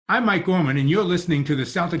I'm Mike Gorman, and you're listening to the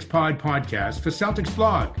CelticsPod podcast for Celtics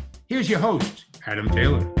Blog. Here's your host, Adam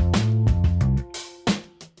Taylor.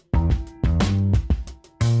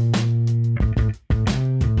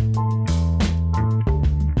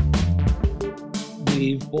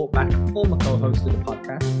 We've brought back former co-host of the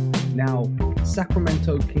podcast, now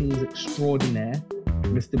Sacramento Kings extraordinaire,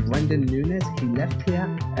 Mr. Brenden Nunes. He left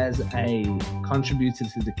here as a contributor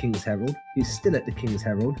to the Kings Herald. He's still at the Kings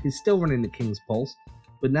Herald. He's still running the Kings Pulse.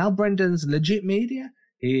 But now Brendan's legit media.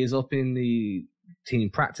 He is up in the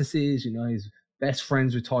team practices. You know, he's best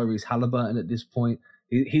friends with Tyrese Halliburton at this point.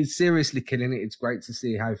 He's seriously killing it. It's great to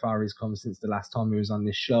see how far he's come since the last time he was on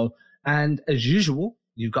this show. And as usual,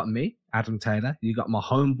 you've got me, Adam Taylor. You got my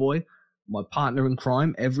homeboy, my partner in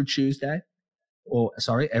crime every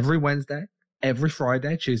Wednesday, every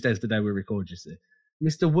Friday. Tuesday's the day we record, you see.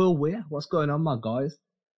 Mr. Will Weir, what's going on, my guys?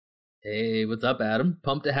 Hey, what's up, Adam?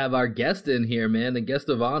 Pumped to have our guest in here, man. The guest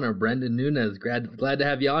of honor, Brenden Nunes. Glad to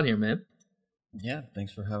have you on here, man. Yeah,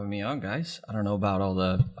 thanks for having me on, guys. I don't know about all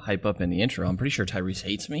the hype up in the intro. I'm pretty sure Tyrese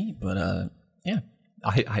hates me, but yeah,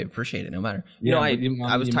 I appreciate it no matter. You know,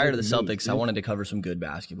 I was tired of the Celtics. I wanted to cover some good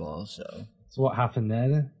basketball, so. So what happened there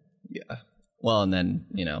then? Yeah. Well, and then,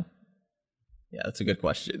 you know, yeah, that's a good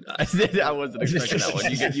question. I wasn't expecting that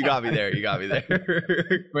one. You got me there. You got me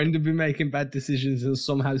there. Brendan been making bad decisions and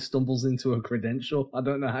somehow stumbles into a credential. I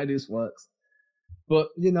don't know how this works. But,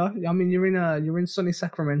 you know, I mean, you're in sunny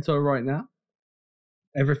Sacramento right now.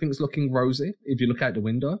 Everything's looking rosy. If you look out the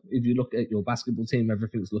window, if you look at your basketball team,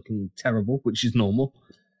 everything's looking terrible, which is normal.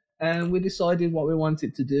 And we decided what we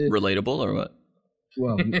wanted to do. Relatable or what?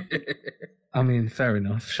 Well, I mean, fair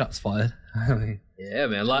enough. Shots fired. I mean, yeah,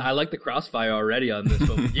 man. I like the crossfire already on this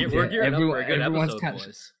one. We're gearing up for a good episode,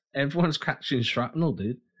 boys. Everyone's catching shrapnel,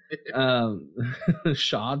 dude.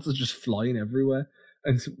 Shards are just flying everywhere,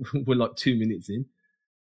 and we're like 2 minutes in.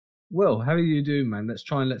 Will, how are you doing, man? Let's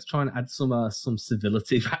try and add some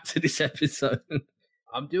civility back to this episode.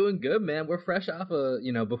 I'm doing good, man. We're fresh off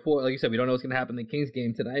before, like you said, we don't know what's going to happen in the Kings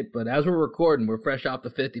game tonight, but as we're recording, we're fresh off the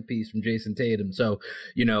 50-piece from Jason Tatum. So,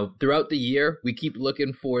 you know, throughout the year, we keep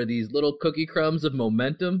looking for these little cookie crumbs of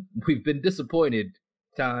momentum. We've been disappointed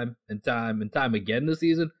time and time again this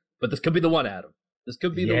season, but this could be the one, Adam. This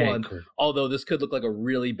could be the one, although this could look like a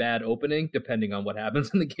really bad opening, depending on what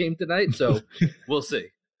happens in the game tonight, so we'll see.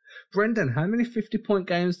 Brenden, how many 50-point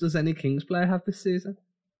games does any Kings player have this season?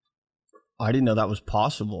 I didn't know that was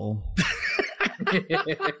possible.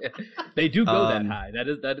 They do go that high.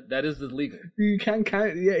 That is illegal. You can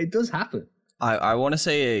count. Yeah, it does happen. I want to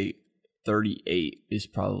say a 38 is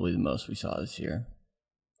probably the most we saw this year.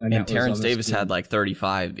 And Terrence Davis had like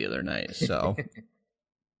 35 the other night. So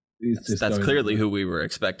that's clearly who we were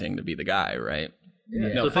expecting to be the guy, right?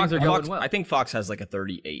 Yeah. No, so things are going well. I think Fox has like a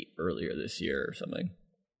 38 earlier this year or something.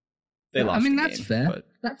 I mean, that's fair. But...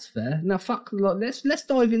 That's fair. Now, let's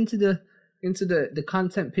dive into the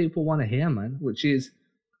content people want to hear, man, which is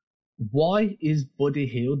why is Buddy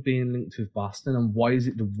Hield being linked with Boston and why is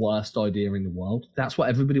it the worst idea in the world? That's what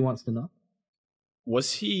everybody wants to know.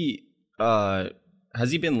 Was he,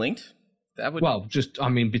 has he been linked? Well, just, I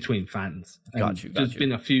mean, between fans. Got you. There's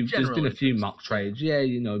been a few mock trades. Yeah,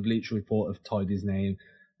 you know, Bleacher Report have tied his name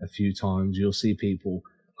a few times. You'll see people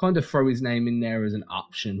kind of throw his name in there as an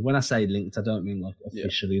option. When I say linked, I don't mean like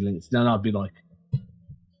officially linked. Then I'd be like,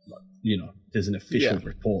 you know, there's an official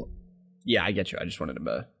report. Yeah, I get you. I just wanted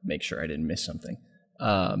to make sure I didn't miss something.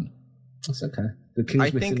 That's okay. The Kings I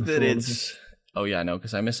think that it's... Oh, yeah, no,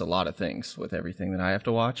 because I miss a lot of things with everything that I have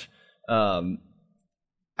to watch.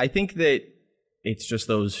 I think that it's just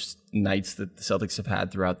those nights that the Celtics have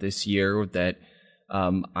had throughout this year that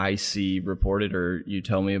I see reported or you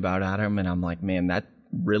tell me about, Adam, and I'm like, man, that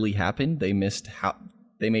really happened. They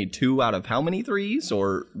made 2 out of how many threes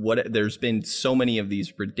or what? There's been so many of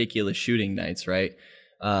these ridiculous shooting nights, right?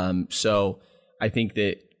 So I think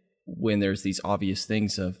that when there's these obvious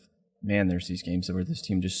things of, man, there's these games where this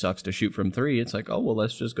team just sucks to shoot from 3. It's like, oh, well,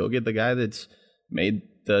 let's just go get the guy that's made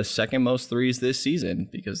the second most threes this season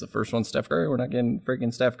because the first one's Steph Curry. We're not getting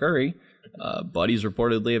freaking Steph Curry. Buddy's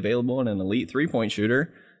reportedly available and an elite 3-point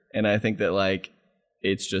shooter. And I think that, like,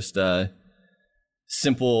 it's just a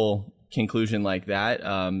simple conclusion like that.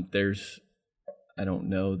 I don't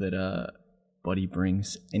know that Buddy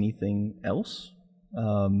brings anything else.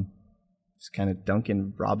 It's kind of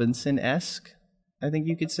Duncan Robinson-esque, I think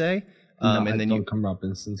you could say. And then Duncan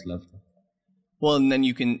Robinson's left. Well, and then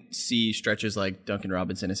you can see stretches like Duncan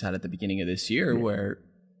Robinson has had at the beginning of this year where,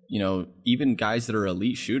 you know, even guys that are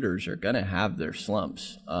elite shooters are going to have their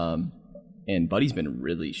slumps. And Buddy's been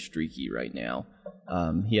really streaky right now.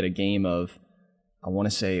 He had a game of, I want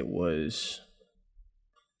to say it was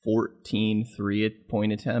 14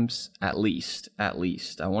 3-point attempts at least.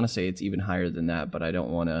 I want to say it's even higher than that, but I don't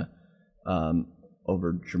want to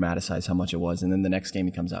over dramatize how much it was. And then the next game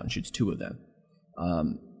he comes out and shoots 2 of them.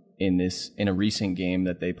 In a recent game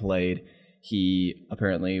that they played, he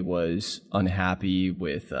apparently was unhappy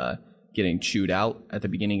with getting chewed out at the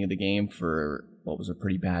beginning of the game for what was a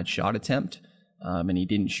pretty bad shot attempt, and he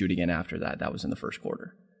didn't shoot again after that. That was in the first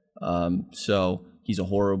quarter. So he's a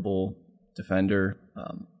horrible defender,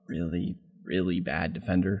 really, really bad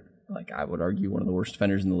defender. Like, I would argue one of the worst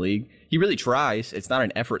defenders in the league. He really tries. It's not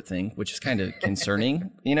an effort thing, which is kind of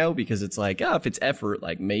concerning, because it's like, if it's effort,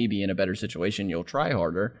 like maybe in a better situation, you'll try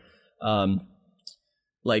harder.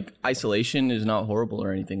 Like, isolation is not horrible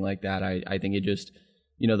or anything like that. I think it just,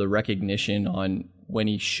 the recognition on when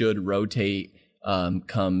he should rotate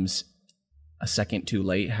comes a second too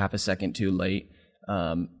late, half a second too late.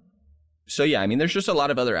 So yeah, I mean, there's just a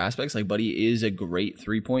lot of other aspects. Like, Buddy is a great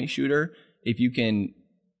 3-point shooter. If you can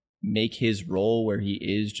make his role where he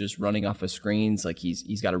is just running off of screens, like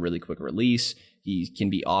he's got a really quick release. He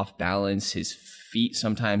can be off balance. His feet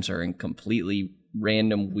sometimes are in completely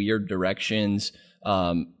random, weird directions.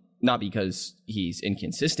 Not because he's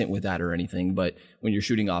inconsistent with that or anything, but when you're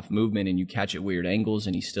shooting off movement and you catch at weird angles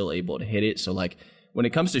and he's still able to hit it. So like, when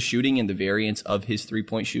it comes to shooting and the variance of his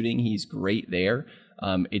 3-point shooting, he's great there.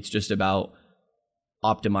 It's just about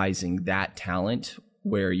optimizing that talent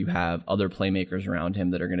where you have other playmakers around him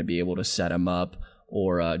that are going to be able to set him up,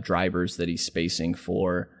 or drivers that he's spacing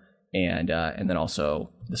for, and then also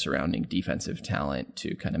the surrounding defensive talent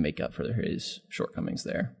to kind of make up for his shortcomings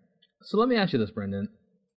there. So let me ask you this, Brenden,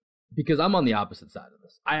 because I'm on the opposite side of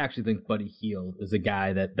this. I actually think Buddy Hield is a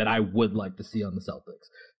guy that I would like to see on the Celtics.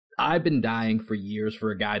 I've been dying for years for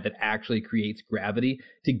a guy that actually creates gravity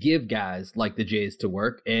to give guys like the Jays to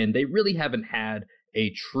work, and they really haven't had a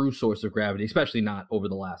true source of gravity, especially not over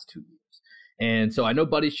the last 2 years. And so I know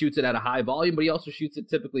Buddy shoots it at a high volume, but he also shoots it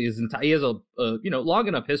typically he has a long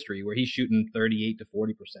enough history where he's shooting 38 to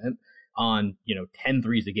 40% on 10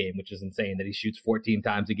 threes a game, which is insane that he shoots 14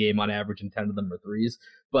 times a game on average and 10 of them are threes.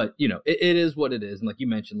 But it is what it is. And like you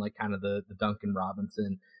mentioned, like kind of the Duncan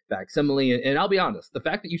Robinson facsimile. And I'll be honest, the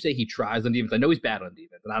fact that you say he tries on defense, I know he's bad on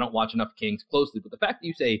defense, and I don't watch enough Kings closely, but the fact that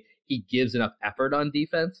you say he gives enough effort on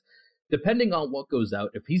defense, depending on what goes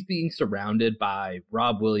out, if he's being surrounded by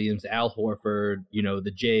Rob Williams, Al Horford,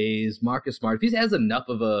 the Jays, Marcus Smart, if he has enough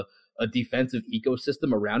of a defensive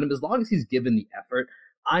ecosystem around him, as long as he's given the effort,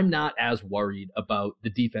 I'm not as worried about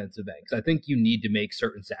the defensive end, because I think you need to make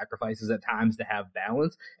certain sacrifices at times to have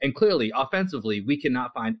balance. And clearly, offensively, we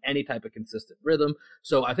cannot find any type of consistent rhythm.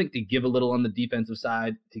 So I think to give a little on the defensive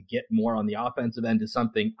side, to get more on the offensive end is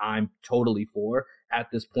something I'm totally for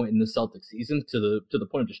at this point in the Celtics season, to the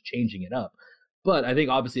point of just changing it up. But I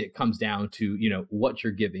think obviously it comes down to, what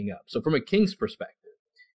you're giving up. So from a Kings perspective,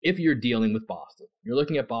 if you're dealing with Boston, you're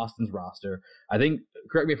looking at Boston's roster. I think,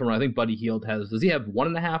 correct me if I'm wrong, I think Buddy Hield does he have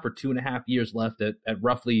 1.5 or 2.5 years left at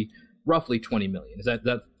roughly $20 million? Is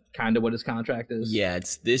that kind of what his contract is? Yeah,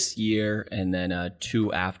 it's this year and then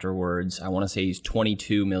 2 afterwards. I want to say he's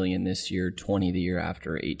 $22 million this year, 20 the year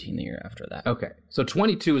after, 18 the year after that. Okay, so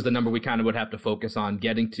 22 is the number we kind of would have to focus on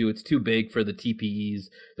getting to. It's too big for the TPEs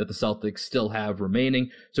that the Celtics still have remaining.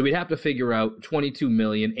 So we'd have to figure out $22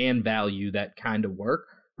 million and value that kind of work.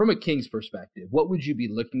 From a Kings perspective, what would you be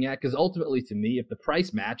looking at? Because ultimately, to me, if the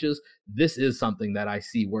price matches, this is something that I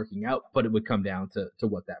see working out, but it would come down to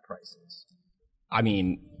what that price is. I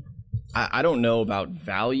mean, I don't know about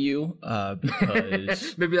value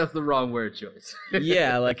because maybe that's the wrong word choice.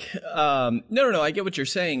 Yeah, like no, I get what you're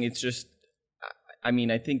saying. It's just, I mean,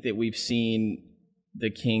 I think that we've seen the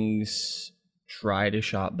Kings try to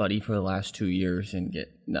shop Buddy for the last 2 years and get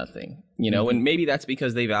nothing, and maybe that's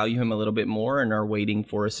because they value him a little bit more and are waiting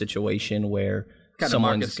for a situation where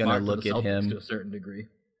someone's going to look at him to a certain degree.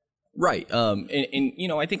 Right.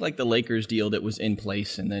 And I think like the Lakers deal that was in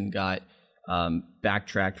place and then got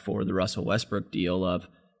backtracked for the Russell Westbrook deal of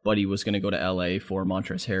Buddy was going to go to LA for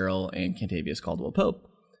Montrezl Harrell and Kentavious Caldwell-Pope.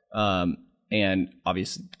 And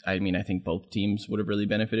obviously, I mean, I think both teams would have really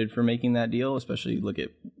benefited from making that deal, especially look at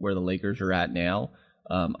where the Lakers are at now.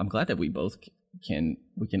 I'm glad that we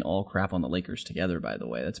can all crap on the Lakers together, by the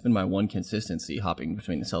way. That's been my one consistency, hopping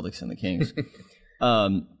between the Celtics and the Kings.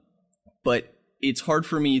 But it's hard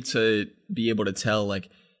for me to be able to tell, like,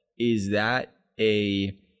 is that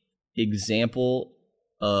a example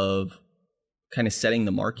of kind of setting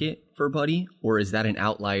the market for Buddy, or is that an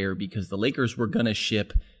outlier because the Lakers were going to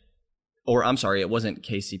ship, or I'm sorry, it wasn't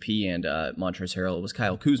KCP and Montrezl Harrell, it was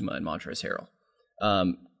Kyle Kuzma and Montrezl Harrell.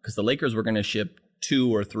 Because the Lakers were going to ship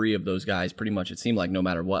 2 or 3 of those guys pretty much, it seemed like, no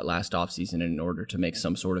matter what, last offseason in order to make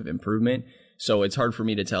some sort of improvement. So it's hard for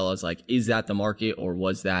me to tell us, like, is that the market or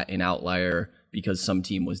was that an outlier because some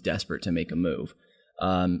team was desperate to make a move?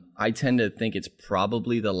 I tend to think it's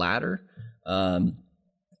probably the latter.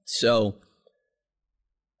 So,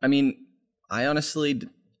 I mean, I honestly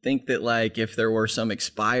think that, like, if there were some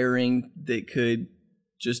expiring that could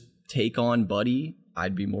just take on Buddy,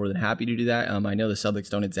 I'd be more than happy to do that. I know the Celtics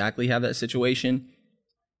don't exactly have that situation.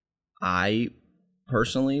 I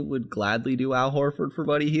personally would gladly do Al Horford for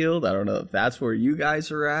Buddy Hield. I don't know if that's where you guys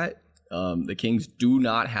are at. The Kings do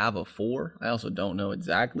not have a 4. I also don't know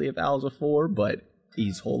exactly if Al's a 4, but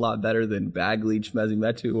he's a whole lot better than Bagley, Chmezi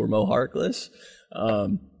Metu, or Mo Harkless.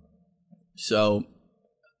 So,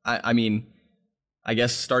 I mean, I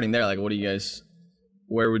guess starting there, like, how would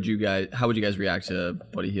you guys react to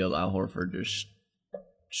Buddy Hield, Al Horford, just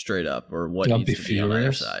straight up, or what needs to be on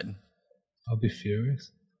either side? I'll be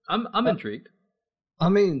furious. I'm intrigued. I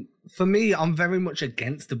mean, for me, I'm very much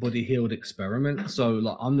against the Buddy Hield experiment, so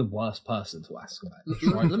like I'm the worst person to ask about it.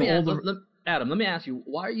 Right? Adam, let me ask you,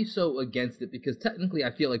 why are you so against it? Because technically, I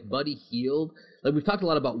feel like Buddy Hield, like we've talked a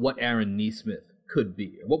lot about what Aaron Nesmith could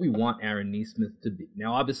be, or what we want Aaron Nesmith to be.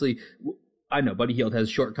 Now, obviously, I know Buddy Hield has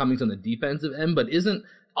shortcomings on the defensive end, but isn't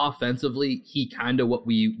offensively he kind of what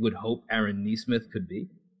we would hope Aaron Nesmith could be?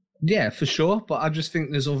 Yeah, for sure, but I just think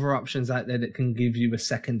there's other options out there that can give you a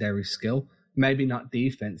secondary skill. Maybe not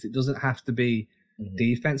defense. It doesn't have to be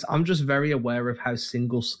defense. I'm just very aware of how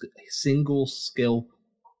single skill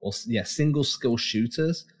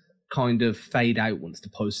shooters kind of fade out once the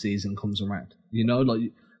postseason comes around. You know,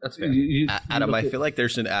 like that's fair. Adam, I feel like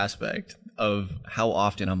there's an aspect of how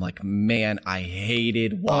often I'm like, man, I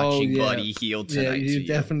hated watching Buddy Hield tonight. Yeah, you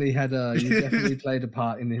definitely played a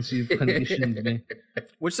part in this. You've conditioned me.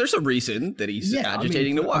 Which there's a reason that he's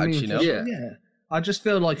agitating to watch. You know, yeah. I just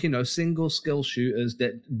feel like, single skill shooters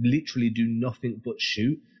that literally do nothing but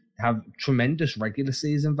shoot have tremendous regular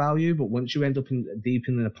season value, but once you end up deep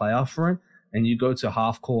in the playoff run and you go to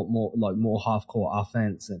more half court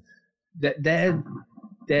offense, and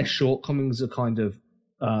their shortcomings are kind of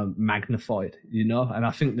magnified, and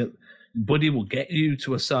I think that Buddy will get you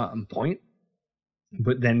to a certain point,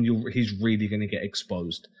 but then he's really going to get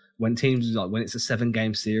exposed when when it's a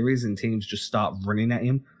 7-game series and teams just start running at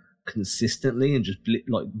him consistently and just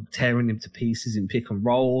tearing him to pieces in pick and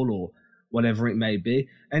roll or whatever it may be,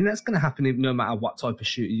 and that's going to happen no matter what type of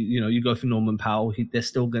shoot. You go for Norman Powell, he's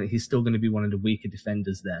still going to be one of the weaker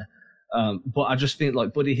defenders there. But I just think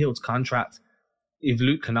like Buddy Hield's contract, if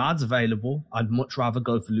Luke Kennard's available, I'd much rather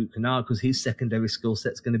go for Luke Kennard because his secondary skill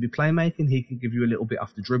set's going to be playmaking. He can give you a little bit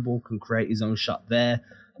off the dribble, can create his own shot there.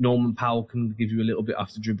 Norman Powell can give you a little bit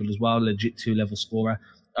off the dribble as well, legit 2-level scorer.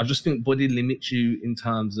 I just think Buddy limits you in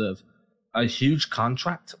terms of a huge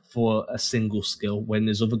contract for a single skill when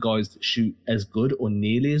there's other guys that shoot as good or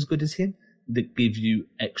nearly as good as him that give you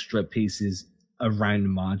extra pieces around the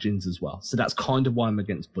margins as well. So that's kind of why I'm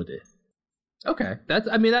against Buddy. Okay,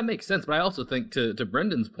 that makes sense. But I also think to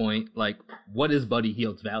Brendan's point, like, what is Buddy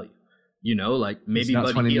Hield's value? Like maybe it's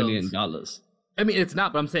not Buddy $20 million. I mean, it's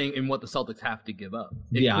not, but I'm saying in what the Celtics have to give up.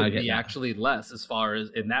 It could be actually less as far as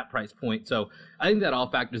in that price point. So I think that all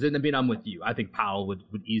factors in. I mean, I'm with you. I think Powell would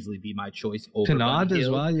easily be my choice over Kennard as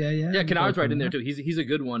well. Yeah, Kennard's right in there too. He's a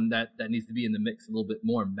good one that needs to be in the mix a little bit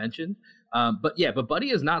more mentioned. But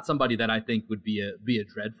Buddy is not somebody that I think would be a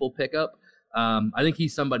dreadful pickup. I think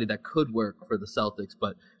he's somebody that could work for the Celtics,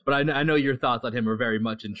 but I know your thoughts on him are very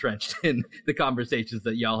much entrenched in the conversations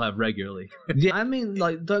that y'all have regularly. Yeah, I mean,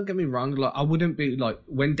 like, don't get me wrong. Like, I wouldn't be like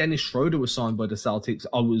when Dennis Schroeder was signed by the Celtics,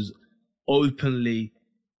 I was openly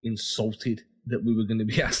insulted that we were going to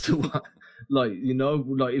be asked to work.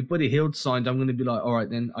 If Buddy Hield signed, I'm going to be like, all right,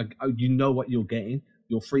 then you know what you're getting.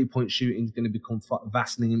 Your 3-point shooting is going to become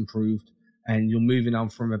vastly improved, and you're moving on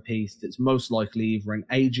from a piece that's most likely either an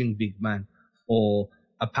aging big man or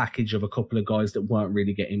a package of a couple of guys that weren't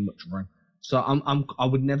really getting much run. So I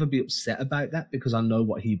would never be upset about that because I know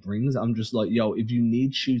what he brings. I'm just like, if you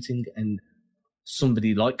need shooting and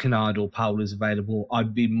somebody like Kennard or Powell is available,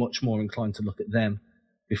 I'd be much more inclined to look at them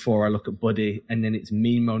before I look at Buddy. And then it's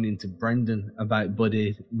me moaning to Brenden about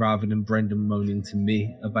Buddy rather than Brenden moaning to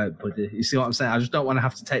me about Buddy. You see what I'm saying? I just don't want to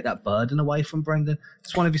have to take that burden away from Brenden.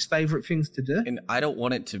 It's one of his favorite things to do. And I don't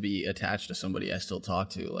want it to be attached to somebody I still talk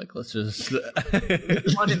to. Like, let's just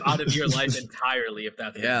want him out of your life entirely if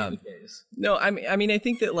that's the case. No, I mean, I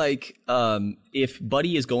think that like if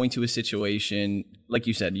Buddy is going to a situation, like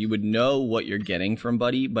you said, you would know what you're getting from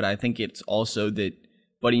Buddy, but I think it's also that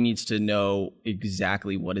Buddy needs to know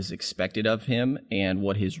exactly what is expected of him and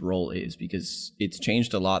what his role is, because it's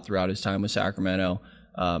changed a lot throughout his time with Sacramento.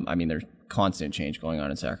 I mean, there's constant change going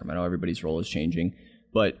on in Sacramento. Everybody's role is changing.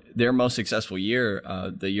 But their most successful year,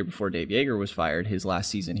 the year before Dave Yeager was fired, his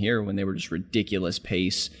last season here, when they were just ridiculous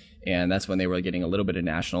pace, and that's when they were getting a little bit of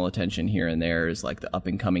national attention here and there, is like the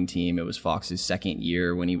up-and-coming team. It was Fox's second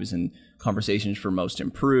year when he was in conversations for most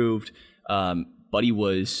improved. Buddy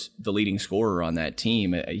was the leading scorer on that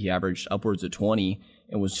team. He averaged upwards of 20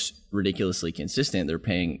 and was ridiculously consistent. They're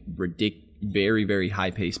playing very, very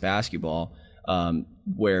high-paced basketball,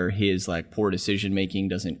 where his poor decision-making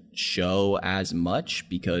doesn't show as much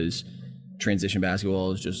because transition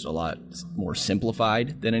basketball is just a lot more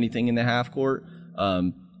simplified than anything in the half court.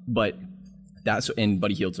 But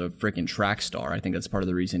Buddy Hield's a freaking track star. I think that's part of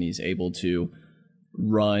the reason he's able to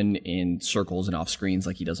run in circles and off screens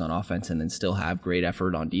like he does on offense and then still have great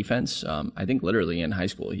effort on defense. I think literally in high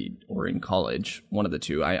school or in college, one of the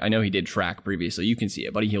two. I know he did track previously. You can see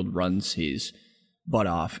it. Buddy Hield runs his butt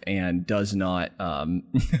off and does not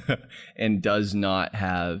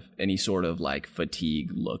have any sort of fatigue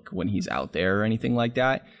look when he's out there or anything like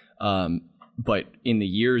that. But in the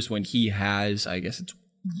years when he has, I guess it's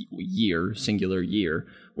singular year,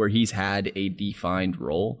 where he's had a defined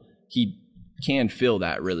role, he can fill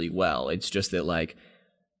that really well. It's just that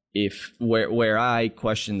where I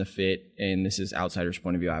question the fit, and this is outsider's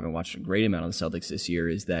point of view, I haven't watched a great amount of the Celtics this year,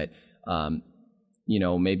 is that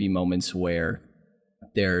maybe moments where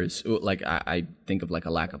there's I think of a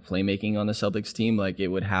lack of playmaking on the Celtics team. It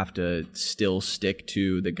would have to still stick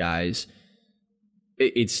to the guys.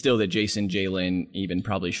 It's still that Jason, Jalen, even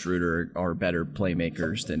probably Schroeder are better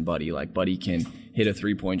playmakers than Buddy. Buddy can hit a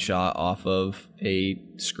 3-point shot off of a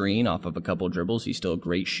screen, off of a couple dribbles. He's still a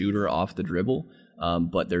great shooter off the dribble,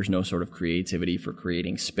 but there's no sort of creativity for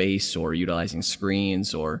creating space or utilizing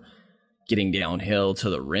screens or getting downhill to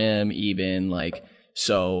the rim even.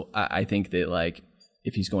 So I think that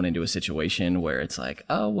if he's going into a situation where it's there's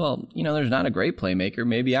not a great playmaker,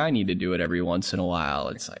 maybe I need to do it every once in a while.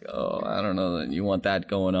 It's I don't know that you want that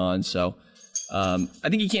going on. So I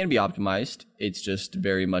think he can be optimized. It's just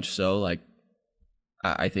very much so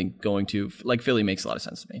I think going to Philly makes a lot of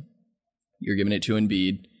sense to me. You're giving it to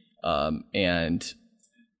Embiid and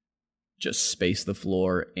just space the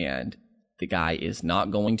floor, and the guy is not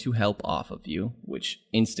going to help off of you, which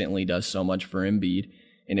instantly does so much for Embiid.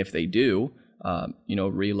 And if they do,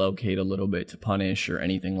 relocate a little bit to punish or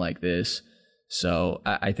anything like this. So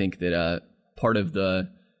I think that part of the,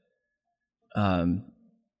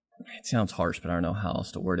 it sounds harsh, but I don't know how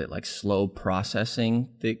else to word it, slow processing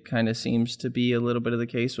that kind of seems to be a little bit of the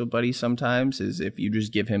case with Buddy sometimes, is if you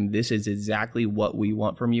just give him, this is exactly what we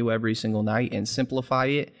want from you every single night, and simplify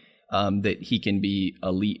it, that he can be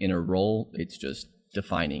elite in a role. It's just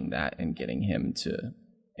defining that and getting him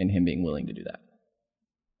and him being willing to do that.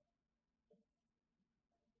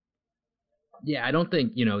 Yeah, I don't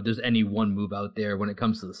think, there's any one move out there when it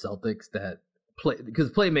comes to the Celtics that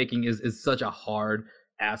because playmaking is such a hard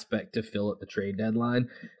aspect to fill at the trade deadline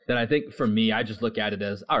that I think for me, I just look at it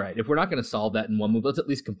as, all right, if we're not going to solve that in one move, let's at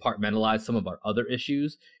least compartmentalize some of our other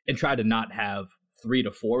issues and try to not have 3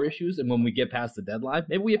 to 4 issues. And when we get past the deadline,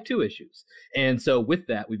 maybe we have 2 issues. And so with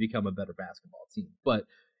that, we become a better basketball team. But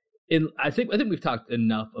I think we've talked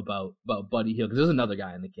enough about Buddy Hield, because there's another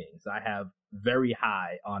guy in the Kings I have very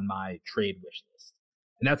high on my trade wish list,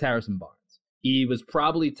 and that's Harrison Barnes. He was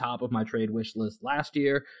probably top of my trade wish list last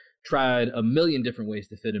year. Tried a million different ways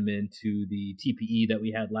to fit him into the TPE that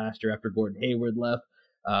we had last year after Gordon Hayward left.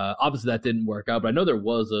 Obviously that didn't work out, but I know there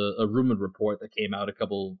was a rumored report that came out a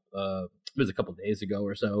couple days ago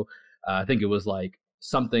or so. I think it was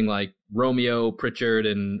something like Romeo, Pritchard,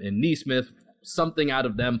 and Nesmith, something out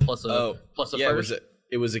of them plus a first.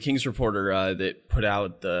 It was a Kings reporter that put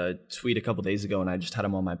out the tweet a couple days ago, and I just had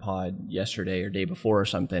him on my pod yesterday or day before or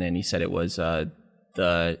something, and he said it was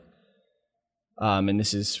and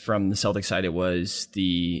this is from the Celtics side, it was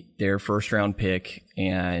their first round pick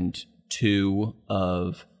and 2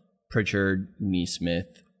 of Pritchard,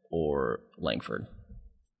 Nesmith, or Langford.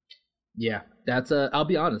 Yeah, I'll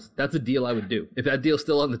be honest, that's a deal I would do. If that deal's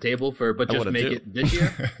still on the table but just make it this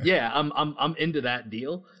year. Yeah, I'm into that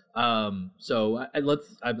deal. So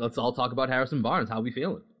let's all talk about Harrison Barnes. How we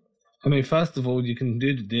feeling? I mean, first of all, you can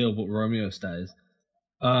do the deal, but Romeo stays.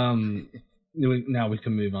 Now we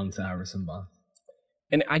can move on to Harrison Barnes.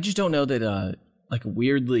 And I just don't know that,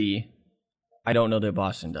 weirdly, I don't know that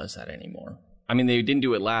Boston does that anymore. I mean, they didn't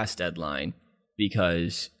do it last deadline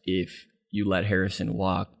because if you let Harrison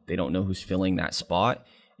walk, they don't know who's filling that spot.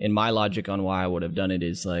 And my logic on why I would have done it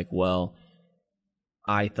is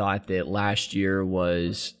I thought that last year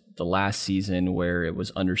was the last season where it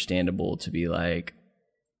was understandable to be like,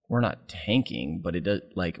 we're not tanking, but it does,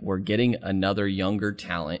 like, we're getting another younger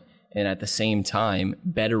talent, and at the same time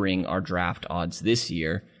bettering our draft odds this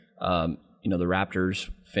year. The Raptors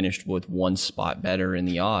finished with 1 spot better in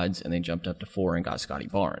the odds, and they jumped up to 4 and got Scotty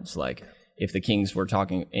Barnes. Like, if the Kings were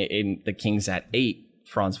talking, in the Kings at 8,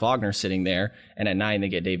 Franz Wagner sitting there, and at 9 they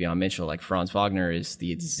get Davion Mitchell. Like, Franz Wagner is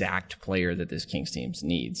the exact player that this Kings team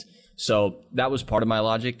needs. So that was part of my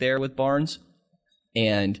logic there with Barnes.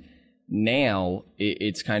 And now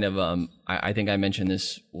it's kind of, I think I mentioned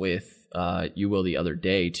this with you, Will, the other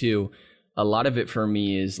day too. A lot of it for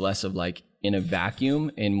me is less of like in a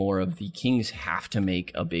vacuum and more of the Kings have to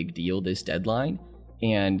make a big deal this deadline,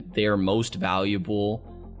 and their most valuable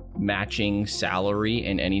matching salary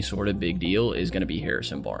in any sort of big deal is going to be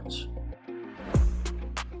Harrison Barnes.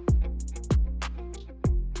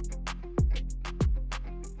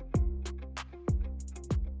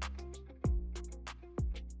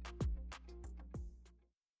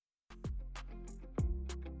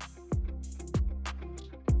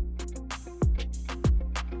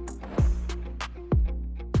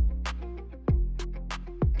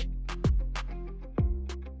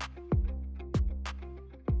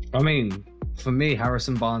 I mean, for me,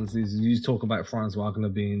 Harrison Barnes is, you talk about Franz Wagner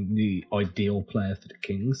being the ideal player for the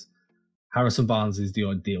Kings. Harrison Barnes is the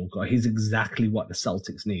ideal guy. He's exactly what the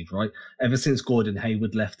Celtics need, right? Ever since Gordon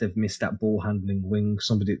Hayward left, they've missed that ball handling wing,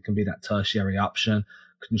 somebody that can be that tertiary option,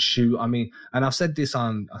 can shoot. I mean, and I said this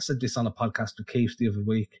on a podcast with Keith the other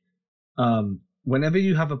week. Whenever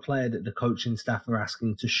you have a player that the coaching staff are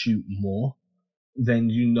asking to shoot more, then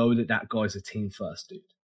you know that guy's a team first dude.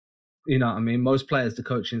 You know what I mean? Most players, the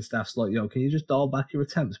coaching staff's like, yo, can you just dial back your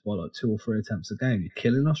attempts by like 2 or 3 attempts a game? You're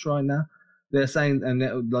killing us right now. They're saying, and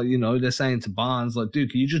they're saying to Barnes, like, dude,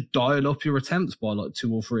 can you just dial up your attempts by like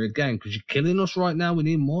 2 or 3 a game? Because you're killing us right now. We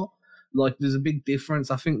need more. Like, there's a big difference.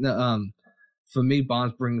 I think that for me,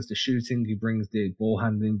 Barnes brings the shooting, he brings the ball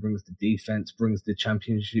handling, brings the defense, brings the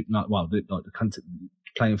championship,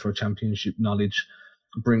 playing for a championship knowledge,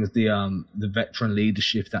 brings the veteran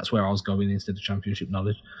leadership. That's where I was going instead of championship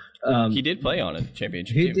knowledge. He did play on a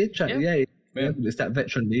championship team. He did, yeah. It's that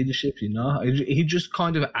veteran leadership, you know. He just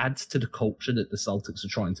kind of adds to the culture that the Celtics are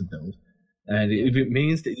trying to build. And if it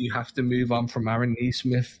means that you have to move on from Aaron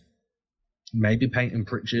Nesmith, maybe Peyton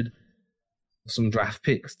Pritchard, some draft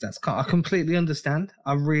picks, I completely understand.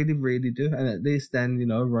 I really, really do. And at least then,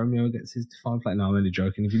 Romeo gets his defined play. No, I'm only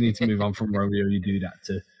joking. If you need to move on from Romeo, you do that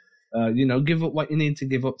too. Give up what you need to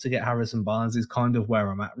give up to get Harrison Barnes is kind of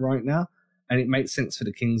where I'm at right now. And it makes sense for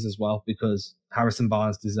the Kings as well, because Harrison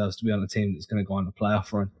Barnes deserves to be on a team that's going to go on a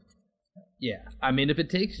playoff run. Yeah, I mean, if it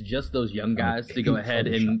takes just those young guys to go ahead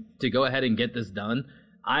and get this done,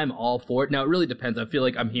 I'm all for it. Now, it really depends. I feel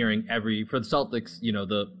like I'm hearing for the Celtics,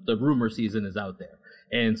 the rumor season is out there.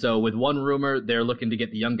 And so with one rumor, they're looking to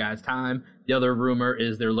get the young guys time. The other rumor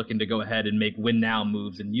is they're looking to go ahead and make win now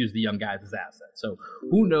moves and use the young guys as assets. So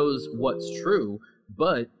who knows what's true?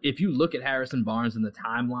 But if you look at Harrison Barnes and the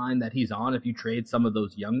timeline that he's on, if you trade some of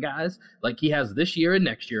those young guys, like he has this year and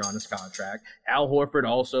next year on his contract. Al Horford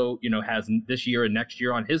also, has this year and next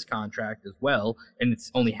year on his contract as well. And it's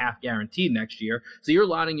only half guaranteed next year. So you're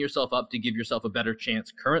lining yourself up to give yourself a better chance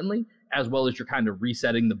currently, as well as you're kind of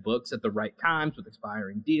resetting the books at the right times with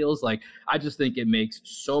expiring deals. Like, I just think it makes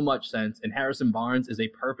so much sense. And Harrison Barnes is a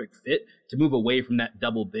perfect fit to move away from that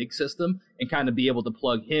double big system and kind of be able to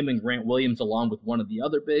plug him and Grant Williams along with one of the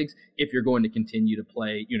other bigs if you're going to continue to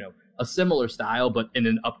play, a similar style, but in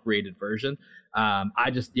an upgraded version.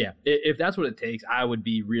 If that's what it takes, I would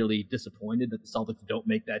be really disappointed that the Celtics don't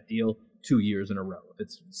make that deal 2 years in a row, if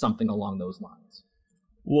it's something along those lines.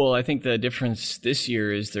 Well, I think the difference this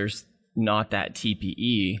year is there's not that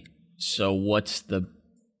TPE. So what's the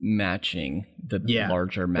matching,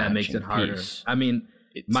 larger matching that makes it harder. Piece? I mean,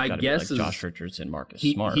 my guess is Josh Richardson, Marcus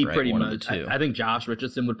Smart. He right? pretty One much. of the two. I think Josh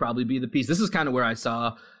Richardson would probably be the piece. This is kind of where I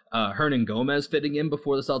saw Hernan Gomez fitting in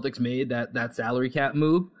before the Celtics made that salary cap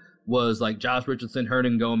move. Was like Josh Richardson,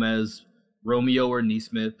 Hernan Gomez, Romeo or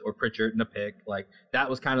Nesmith or Pritchard in a pick. Like that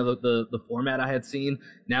was kind of the format I had seen.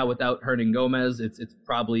 Now without Hernan Gomez, it's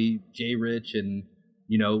probably Jay Rich and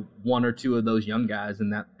one or two of those young guys,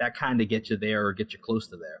 and that kind of gets you there or gets you close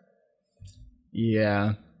to there.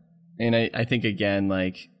 Yeah, and I think again,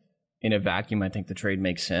 like in a vacuum, I think the trade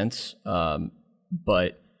makes sense.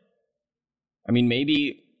 But I mean,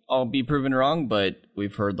 maybe I'll be proven wrong, but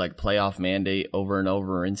we've heard like playoff mandate over and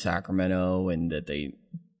over in Sacramento, and that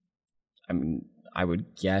I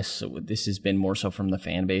would guess this has been more so from the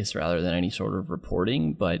fan base rather than any sort of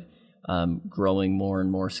reporting, but growing more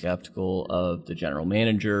and more skeptical of the general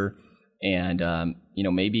manager. And,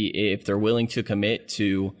 maybe if they're willing to commit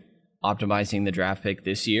to optimizing the draft pick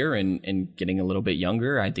this year and getting a little bit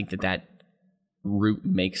younger, I think that route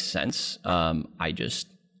makes sense. I just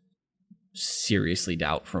seriously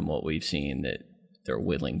doubt from what we've seen that they're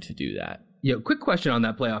willing to do that. Yeah, quick question on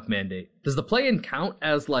that playoff mandate. Does the play-in count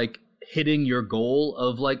as like hitting your goal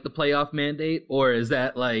of like the playoff mandate, or is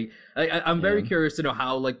that like I'm very curious to know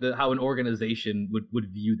how an organization would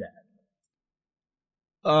view that.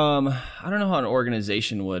 I don't know how an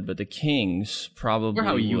organization would, but the Kings probably or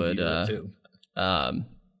how you would. View it too.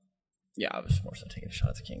 Yeah, I was more so taking a shot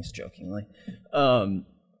at the Kings jokingly.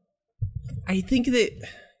 I think that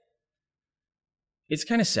it's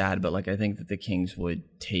kind of sad, but like I think that the Kings would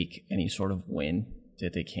take any sort of win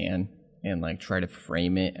that they can and like try to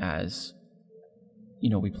frame it as,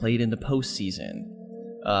 we played in the postseason.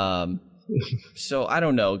 So I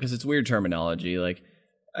don't know, because it's weird terminology. Like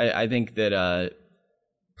I think that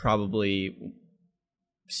probably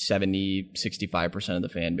 65% of the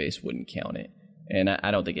fan base wouldn't count it. And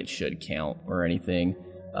I don't think it should count or anything.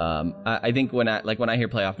 I think when I hear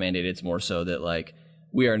playoff mandate, it's more so that like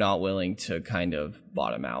we are not willing to kind of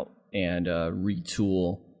bottom out and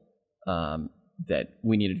retool, that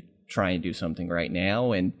we need to try and do something right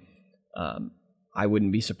now. And I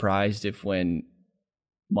wouldn't be surprised if when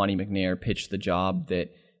Monty McNair pitched the job that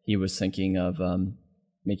he was thinking of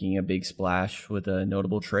making a big splash with a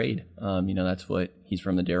notable trade. That's what he's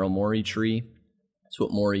from the Daryl Morey tree. That's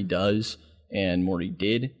what Morey does. And Morey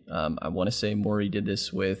did. I want to say Morey did this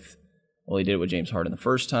he did it with James Harden the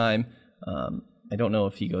first time. I don't know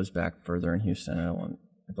if he goes back further in Houston.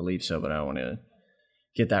 I believe so, but I don't want to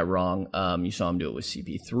get that wrong. You saw him do it with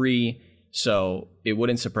CP3. So it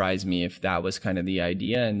wouldn't surprise me if that was kind of the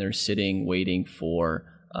idea, and they're sitting waiting for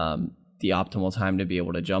the optimal time to be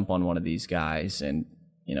able to jump on one of these guys. And,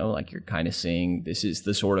 like you're kind of saying, this is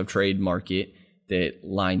the sort of trade market that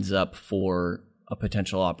lines up for a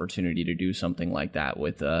potential opportunity to do something like that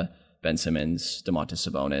with Ben Simmons, Domantas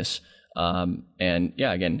Sabonis. And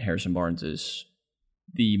yeah, again, Harrison Barnes is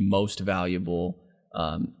the most valuable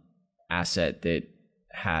asset that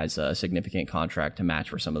has a significant contract to match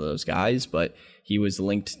for some of those guys. But he was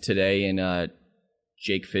linked today in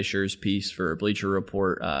Jake Fisher's piece for Bleacher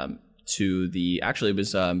Report to it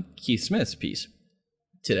was Keith Smith's piece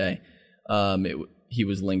today. He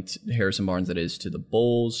was linked, Harrison Barnes, that is, to the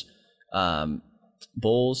Bulls,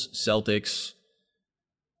 Celtics,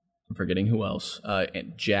 I'm forgetting who else,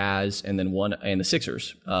 and Jazz, and then the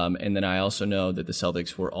Sixers. And then I also know that the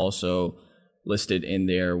Celtics were also listed in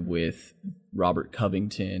there with Robert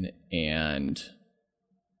Covington, and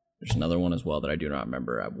there's another one as well that I do not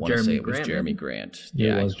remember. I want to say it was Jeremy Grant.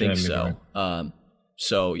 Yeah, I think so.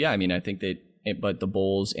 So yeah, I think that, but the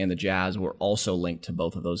Bulls and the Jazz were also linked to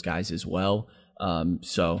both of those guys as well.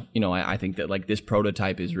 So I think that like this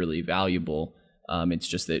prototype is really valuable. It's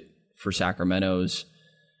just that for Sacramento's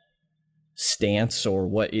stance or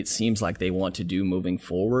what it seems like they want to do moving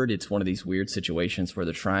forward, it's one of these weird situations where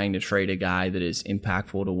they're trying to trade a guy that is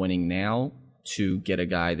impactful to winning now to get a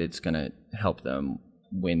guy that's going to help them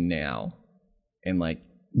win now. And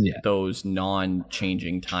those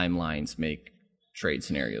non-changing timelines make trade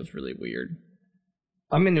scenarios really weird.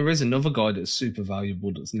 There is another guy that's super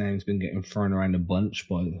valuable that's name's been getting thrown around a bunch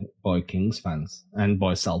by Kings fans and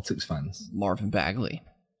by Celtics fans. Marvin Bagley.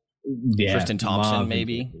 Yeah, Tristan Thompson,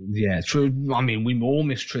 maybe. Yeah, true. We all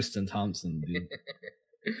miss Tristan Thompson, dude.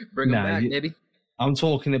 Bring him back, maybe. I'm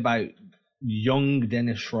talking about young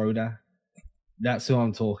Dennis Schroeder. That's who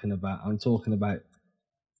I'm talking about. I'm talking about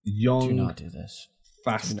young, do not do this.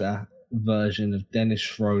 Faster version of Dennis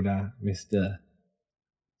Schroeder, Mr.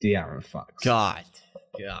 De'Aaron Fox. God.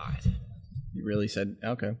 You really said,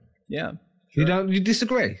 okay. Yeah. Sure. You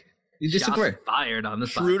disagree? You disagree? Shots fired on the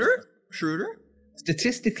Schroeder?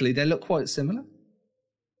 Statistically, they look quite similar.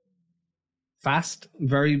 Fast,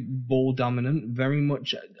 very ball dominant, very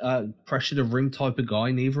much pressure the rim type of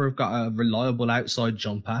guy. Neither have got a reliable outside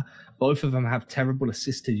jumper. Both of them have terrible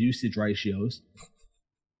assist to usage ratios.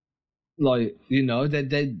 They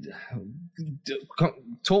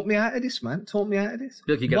talk me out of this, man. Talk me out of this.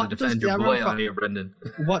 Look, you got to defend your boy on here, Brenden.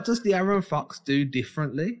 What does De'Aaron Fox do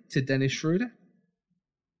differently to Dennis Schroeder?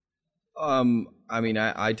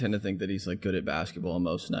 I tend to think that he's good at basketball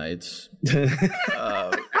most nights.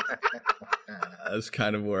 That's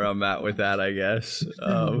kind of where I'm at with that, I guess.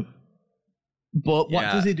 But what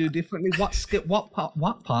does he do differently?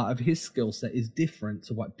 What part of his skill set is different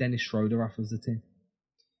to what Dennis Schroeder offers the team?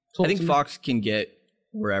 I think Fox can get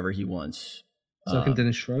wherever he wants. So can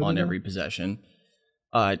Dennis Schroeder on every possession.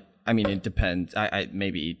 I mean, it depends.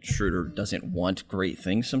 Maybe Schroeder doesn't want great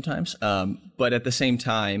things sometimes. But at the same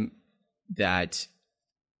time, that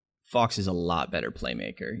Fox is a lot better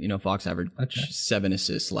playmaker. You know, Fox averaged 7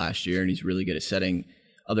 assists last year, and he's really good at setting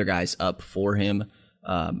other guys up for him.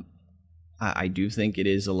 I do think it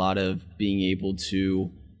is a lot of being able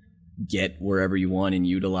to get wherever you want and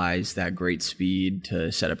utilize that great speed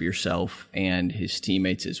to set up yourself and his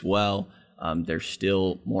teammates as well. There's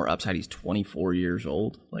still more upside. He's 24 years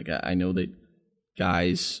old. Like, I know that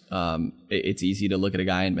guys, it's easy to look at a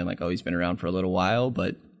guy and be like, oh, he's been around for a little while,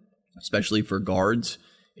 but especially for guards,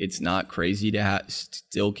 it's not crazy to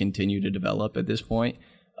still continue to develop at this point.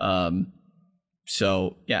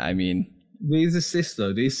 So, yeah, I mean... These assists,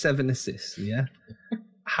 though, these 7 assists, yeah?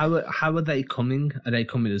 How are they coming? Are they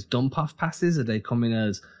coming as dump-off passes? Are they coming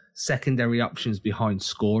as secondary options behind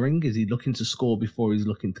scoring? Is he looking to score before he's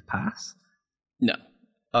looking to pass? No.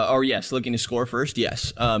 Or yes, looking to score first,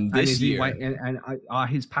 yes. This year... And are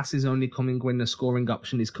his passes only coming when the scoring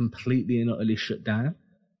option is completely and utterly shut down?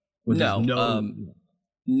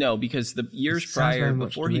 No, because the years prior,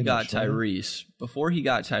 before he got Tyrese,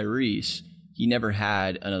 he never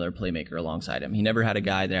had another playmaker alongside him. He never had a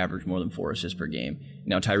guy that averaged more than 4 assists per game.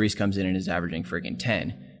 Now Tyrese comes in and is averaging friggin'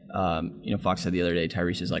 10. Fox said the other day,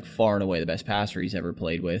 Tyrese is like far and away the best passer he's ever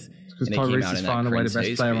played with. Because Tyrese is far and away the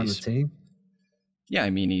best player on the team. Yeah,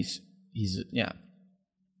 I mean he's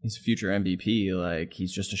a future MVP. Like,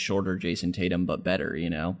 he's just a shorter Jason Tatum, but better, you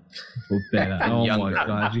know? Better. Oh my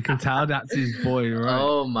God. You can tell that's his boy, right?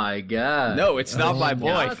 Oh my God. No, it's not my boy.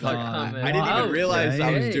 I didn't even realize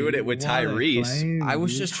I was doing it with Tyrese. I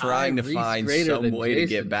was just trying to find some way to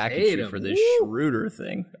get back at you for this Schroeder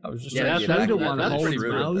thing. I was just trying to get back at you for the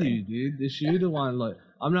Schroeder thing. Dude. The Schroeder one, like,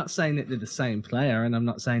 I'm not saying that they're the same player, and I'm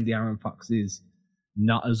not saying De'Aaron Fox is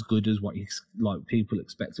not as good as what people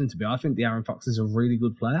expect him to be. I think De'Aaron Fox is a really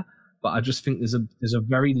good player, but I just think there's a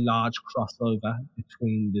very large crossover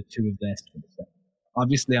between the two of their skill sets.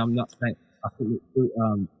 Obviously, I'm not saying I think through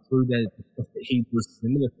the stuff that he does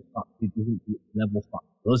similar to Fox, he doesn't do it level Fox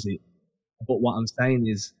does it. But what I'm saying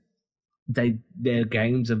is their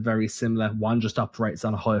games are very similar. One just operates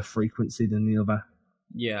on a higher frequency than the other.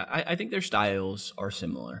 Yeah, I think their styles are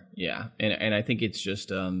similar. Yeah, and I think it's just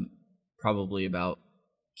probably about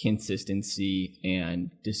consistency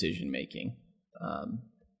and decision making.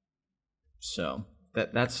 So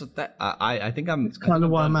that's that. I think I'm. It's kind of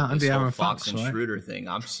why I'm out on the De'Aaron Fox and Schroeder thing.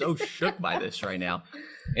 I'm so shook by this right now,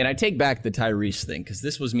 and I take back the Tyrese thing because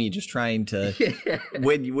this was me just trying to.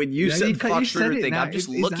 When you said the Fox Schroeder thing, I'm just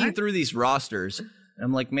looking through these rosters. And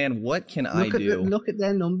I'm like, man, what can I do? Look at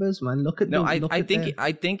their numbers, man. I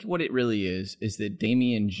think what it really is that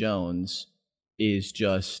Damian Jones is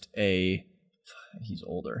just he's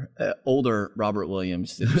older Robert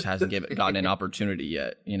Williams that just hasn't gotten an opportunity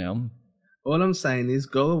yet, you know? All I'm saying is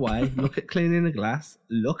go away, look at cleaning the glass,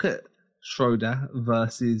 look at Schroeder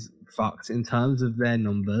versus Fox in terms of their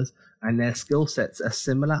numbers, and their skill sets are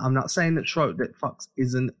similar. I'm not saying that Fox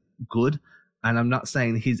isn't good, and I'm not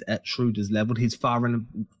saying he's at Schroeder's level. He's far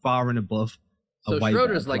and above. So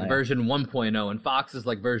Schroeder's like version 1.0 and Fox is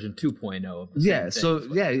like version 2.0 of the yeah, so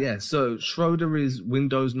so Schroeder is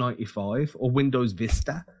Windows 95 or Windows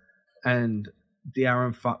Vista, and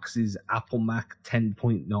De'Aaron Fox is Apple Mac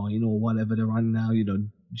 10.9 or whatever they're on now. You know,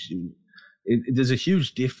 there's a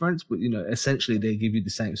huge difference, but you know, essentially they give you the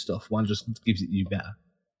same stuff. One just gives it you better.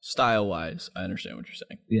 Style wise, I understand what you're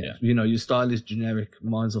saying. Yeah. You know, your style is generic,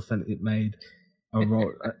 mine's authentic made.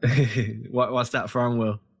 What's that from,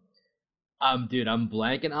 Will? Dude, I'm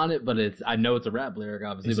blanking on it, but I know it's a rap lyric,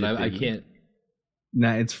 obviously, but I can't.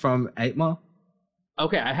 No, it's from 8 Mile.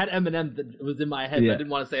 Okay, I had Eminem that was in my head, but I didn't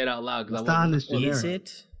want to say it out loud because I wasn't. Is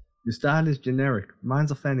it? Your style is generic. Mine's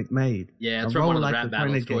authentic made. Yeah, it's from one of the rap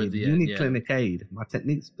battles towards the end. You need clinic aid. My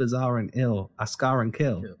technique's bizarre and ill. I scar and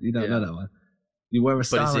kill. You don't know that one. You wear a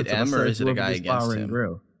star. But is it M or is it a guy against him?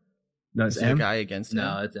 Real. No, it's is M. It a guy against him?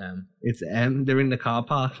 No, it's M. It's M. They're in the car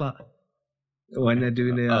park lot when they're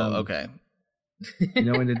doing the. Okay. You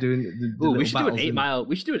know when they're doing the we should do an 8 Mile.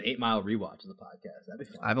 We should do an 8 Mile rewatch of the podcast. That'd be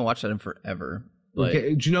fun. I haven't watched that in forever. But...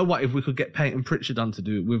 Okay, do you know what? If we could get Peyton Pritchard on to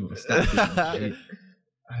do it with us, I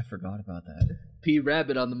forgot about that. P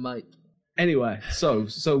Rabbit on the mic. Anyway, so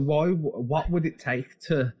what would it take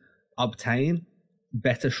to obtain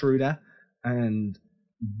better Schroeder, and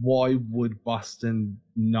why would Boston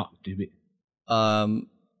not do it?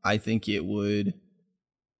 I think it would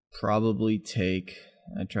probably take.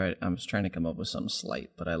 I was trying to come up with some slight,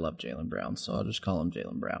 but I love Jaylen Brown, so I'll just call him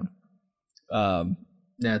Jaylen Brown.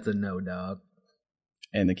 That's a no, dog.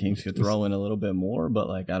 And the Kings could throw in a little bit more, but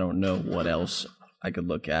like I don't know what else I could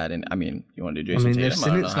look at. And I mean, you want to do Jason they've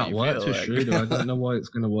Tatum? seen it's not worked with Schroeder. I don't know why it's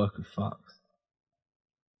going to work with Fox.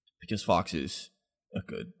 Because Fox is a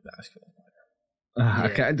good basketball player.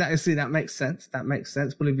 Okay, that makes sense. That makes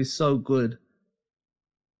sense. But if he's so good,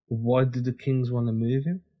 why did the Kings want to move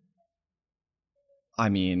him? I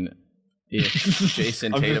mean, if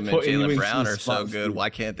Jason Tatum and Jaylen Brown are so good, why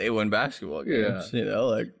can't they win basketball games? You know,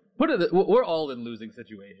 like we're all in losing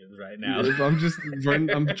situations right now.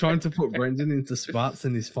 I'm trying to put Brenden into spots,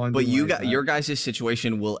 and he's finding. But your guys'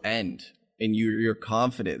 situation will end, and you're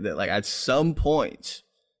confident that like at some point,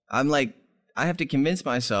 I'm like, I have to convince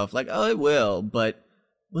myself like, oh, it will, but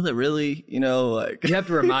will it really? You know, like you have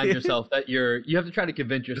to remind yourself that you have to try to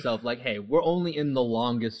convince yourself like, hey, we're only in the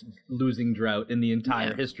longest losing drought in the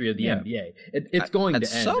entire history of the NBA. It's going to end at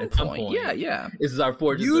some point. Yeah. This is our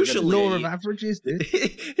fortune. Usually, law of averages.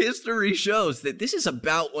 History shows that this is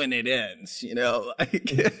about when it ends. You know.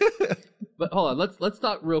 But hold on, let's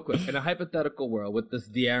talk real quick. In a hypothetical world with this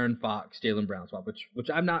De'Aaron Fox, Jaylen Brown swap, which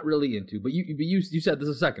I'm not really into, but you said this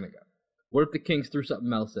a second ago. What if the Kings threw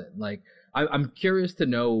something else in? Like, I'm curious to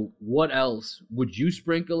know what else would you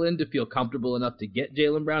sprinkle in to feel comfortable enough to get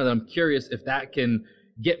Jaylen Brown? And I'm curious if that can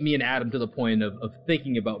get me and Adam to the point of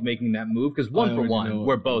thinking about making that move. Because one for one,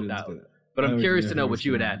 we're both out. But I'm curious to know what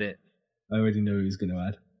you would add in. I already know who he's going to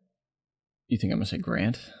add. You think I'm going to say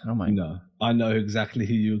Grant? I don't mind. No, I know exactly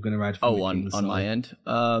who you're going to add. On my end?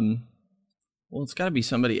 Well, it's got to be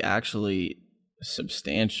somebody actually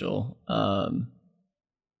substantial.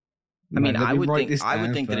 I mean, I would think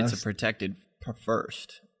that it's a protected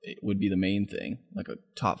first. It would be the main thing, like a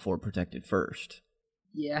top 4 protected first.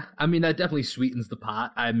 Yeah, I mean that definitely sweetens the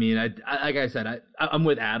pot. I mean, I like I said, I'm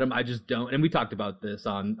with Adam. I just don't, and we talked about this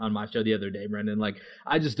on my show the other day, Brenden. Like,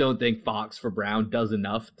 I just don't think Fox for Brown does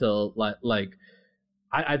enough to like.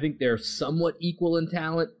 I think they're somewhat equal in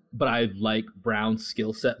talent, but I like Brown's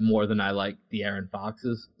skill set more than I like De'Aaron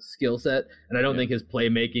Fox's skill set. And I don't think his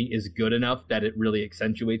playmaking is good enough that it really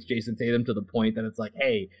accentuates Jason Tatum to the point that it's like,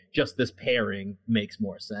 hey, just this pairing makes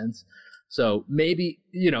more sense. So maybe,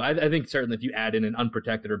 I think certainly if you add in an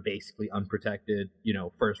unprotected or basically unprotected,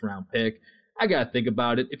 first round pick, I got to think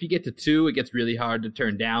about it. If you get to 2, it gets really hard to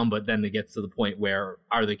turn down, but then it gets to the point where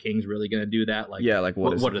are the Kings really going to do that? Like,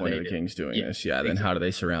 what is the point of the Kings doing this? Yeah, then how do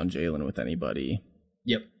they surround Jaylen with anybody?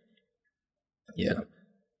 Yep. Yeah. So,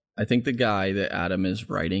 I think the guy that Adam is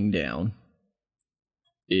writing down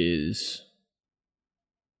is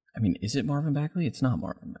it Marvin Bagley? It's not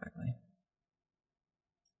Marvin Bagley.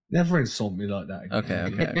 Never insult me like that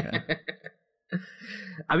again. Okay.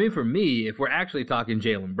 I mean, for me, if we're actually talking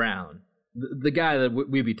Jaylen Brown, the guy that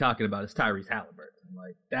we'd be talking about is Tyrese Halliburton.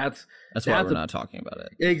 Like that's why we're not talking about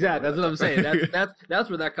it. Exactly. That's what I'm saying. That's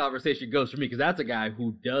where that conversation goes for me, because that's a guy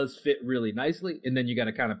who does fit really nicely, and then you got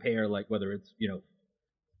to kind of pair like whether it's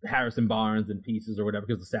Harrison Barnes and pieces or whatever,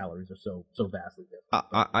 because the salaries are so vastly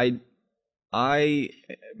different.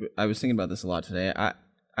 I was thinking about this a lot today.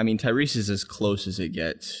 I mean Tyrese is as close as it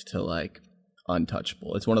gets to like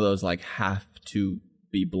untouchable. It's one of those like have to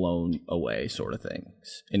be blown away sort of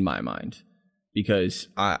things in my mind, because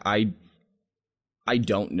I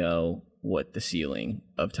don't know what the ceiling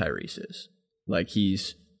of Tyrese is. Like,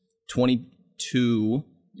 he's 22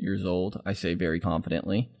 years old. I say very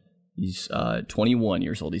confidently. He's 21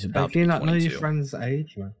 years old. He's about to be 22. I do not know your friend's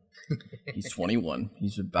age, man. He's 21.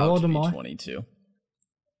 He's about to be 22.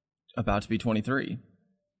 About to be 23.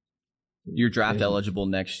 You're draft eligible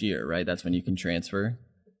next year, right? That's when you can transfer.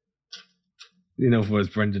 For us,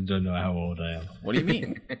 Brenden don't know how old I am. What do you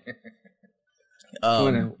mean?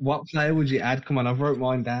 What player would you add? Come on, I've wrote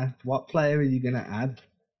mine down. What player are you going to add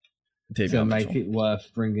to make it worth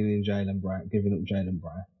bringing in Jaylen Brown, giving up Jaylen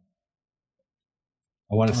Brown?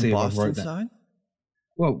 I want to see if I've wrote that. Side?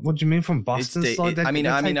 Well, what do you mean from Boston side? I mean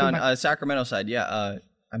on Sacramento side, yeah.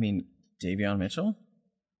 Davion Mitchell?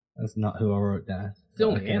 That's not who I wrote down.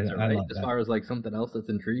 Still an answer, right? As far as like something else that's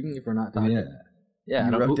intriguing, if we're not talking. Yeah.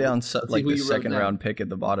 You wrote down like the second round pick at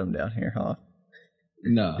the bottom down here, huh?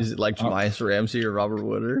 No. Is it like Jemias Ramsey or Robert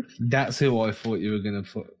Woodard? That's who I thought you were going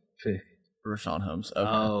to pick. Rashawn Holmes. Okay.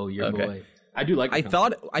 Oh, your boy. I do like. I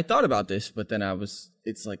thought about this, but then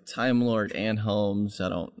it's like Time Lord and Holmes.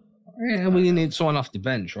 Yeah, well, you need someone off the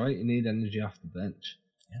bench, right? You need energy off the bench.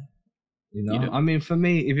 Yeah. I mean, for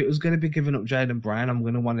me, if it was going to be giving up Jaylen Brown, I'm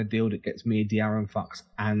going to want a deal that gets me De'Aaron Fox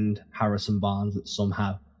and Harrison Barnes that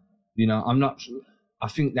somehow. I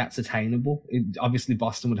think that's attainable. Obviously,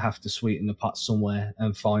 Boston would have to sweeten the pot somewhere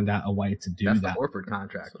and find out a way to do that. That's the Horford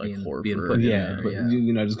contract being put in there. But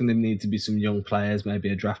there's going to need to be some young players, maybe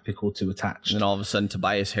a draft pick or 2 attached. And then all of a sudden,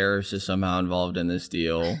 Tobias Harris is somehow involved in this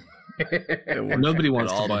deal. Nobody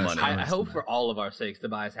wants all the Tobias money. Harris. I hope for all of our sakes,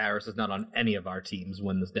 Tobias Harris is not on any of our teams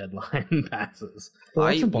when this deadline passes. Well,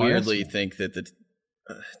 I Tobias- weirdly think that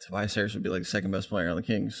Tobias Harris would be like the second best player on the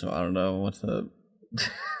Kings, so I don't know what to.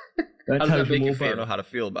 That does tells that you make you more I feel? don't about know how to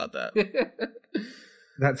feel about that.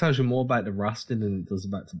 that tells you more about the roster than it does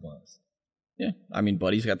about Tobias. Yeah, I mean,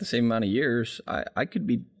 Buddy's got the same amount of years. I could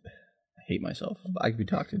be. I hate myself. But I could be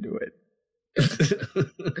talked into it.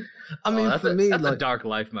 I mean, that's for me, that's a like dark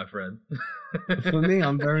life, my friend. for me,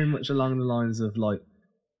 I'm very much along the lines of like,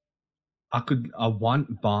 I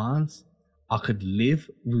want Barnes, I could live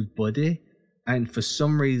with Buddy, and for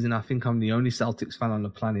some reason, I think I'm the only Celtics fan on the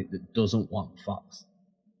planet that doesn't want Fox.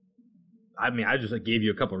 I mean, I just gave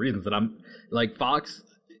you a couple of reasons that I'm like Fox.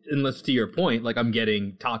 Unless to your point, like I'm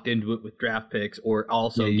getting talked into it with draft picks, or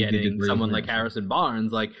also Yeah, you did getting agree someone with like that. Harrison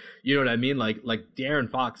Barnes, like you know what I mean, like De'Aaron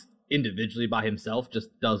Fox individually by himself just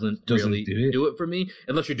doesn't really do it. for me,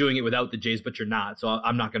 unless you're doing it without the Jays, but you're not. So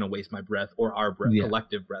I'm not going to waste my breath or our breath, Yeah.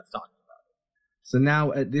 collective breath talking. So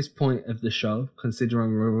now, at this point of the show,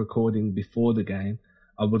 considering we're recording before the game,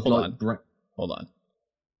 I would Hold like on. Brent. Hold on,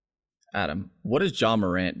 Adam. What does John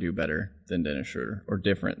Morant do better than Dennis Schroeder, or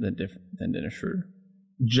different than Dennis Schroeder?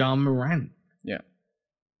 John Morant. Yeah.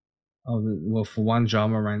 Oh, well, for one,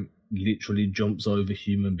 John Morant literally jumps over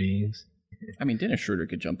human beings. I mean, Dennis Schroeder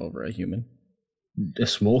could jump over a human. A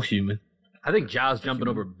small human. I think Ja's jumping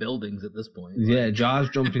over buildings at this point. Yeah, Jar's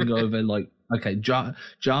jumping over like okay, John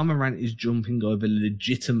Morant is jumping over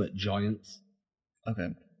legitimate giants. Okay.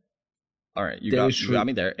 All right, you Dennis got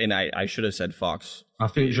me there, and I should have said Fox. I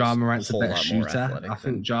think is John Morant's a whole better lot more shooter. athletic I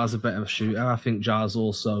think than- Jar's a better shooter. I think Jar's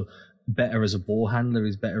also better as a ball handler.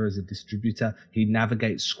 He's better as a distributor. He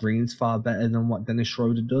navigates screens far better than what Dennis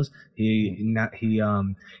Schroeder does. He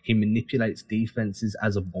manipulates defenses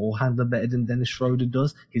as a ball handler better than Dennis Schroeder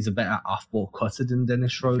does. He's a better off-ball cutter than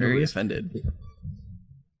Dennis Schroeder very is. offended.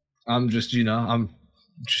 I'm just I'm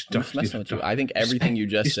just messing with you. I think everything you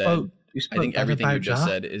just said. I think everything you just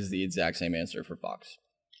said is the exact same answer for Fox.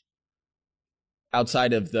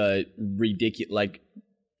 Outside of the ridiculous, like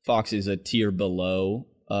Fox is a tier below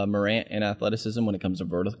Morant in athleticism when it comes to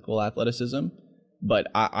vertical athleticism. But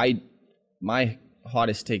my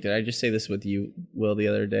hottest take, did I just say this with you, Will, the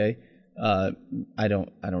other day? I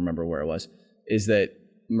don't remember where it was. Is that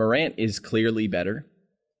Morant is clearly better.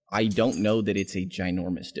 I don't know that it's a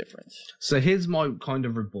ginormous difference. So here's my kind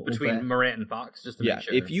of rebuttal. Between there. Morant and Fox, just to Yeah, make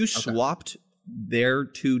sure. if you swapped their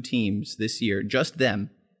two teams this year, just them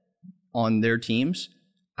on their teams,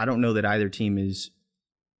 I don't know that either team is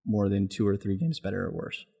more than 2 or 3 games better or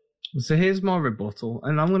worse. So here's my rebuttal,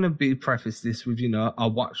 and I'm going to preface this with, I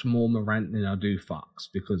watch more Morant than I do Fox,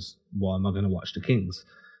 because why am I going to watch the Kings?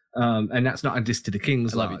 And that's not a diss to the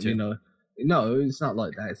Kings. I love you too. No, it's not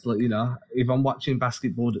like that. It's like, if I'm watching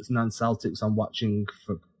basketball that's non-Celtics, I'm watching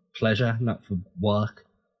for pleasure, not for work.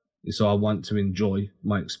 So I want to enjoy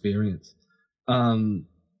my experience.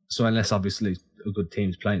 So unless obviously a good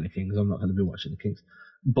team's playing the Kings, I'm not going to be watching the Kings.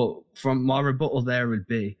 But from my rebuttal there would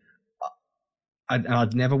be,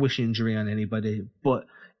 I'd never wish injury on anybody, but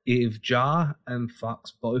if Ja and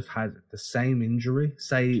Fox both had the same injury,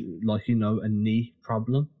 say like, a knee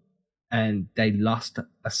problem, and they lost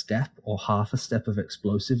a step or half a step of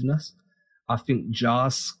explosiveness, I think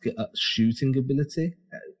Ja's shooting ability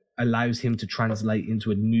allows him to translate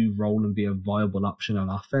into a new role and be a viable option on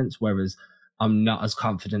offense, whereas I'm not as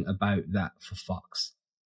confident about that for Fox.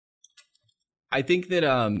 I think that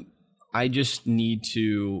I just need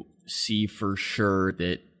to see for sure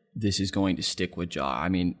that this is going to stick with Ja. I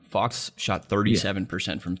mean, Fox shot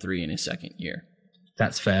 37% from 3 in his second year.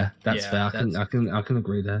 That's fair. That's fair. I can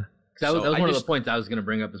agree there. That was So one of the points I was going to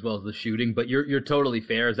bring up as well as the shooting, but you're totally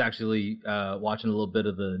fair. I was actually watching a little bit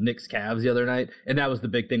of the Knicks Cavs the other night, and that was the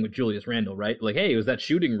big thing with Julius Randle, right? Like, hey, was that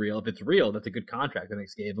shooting real? If it's real, that's a good contract the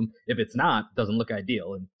Knicks gave him. If it's not, it doesn't look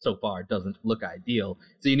ideal, and so far it doesn't look ideal.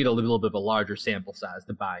 So you need a little bit of a larger sample size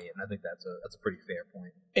to buy in. I think that's a pretty fair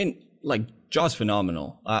point. And like Ja's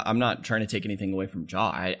phenomenal. I'm not trying to take anything away from Ja.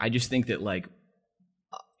 I just think that like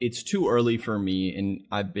it's too early for me, and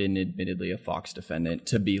I've been admittedly a Fox defendant,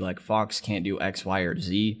 to be like Fox can't do X, Y, or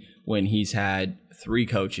Z when he's had 3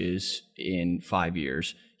 coaches in 5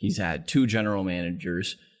 years. He's had 2 general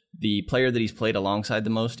managers. The player that he's played alongside the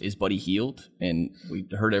most is Buddy Hield, and we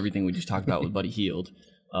heard everything we just talked about with Buddy Hield.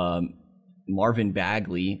 Marvin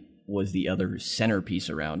Bagley was the other centerpiece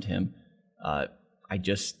around him. I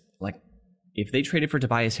just like if they traded for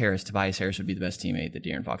Tobias Harris would be the best teammate that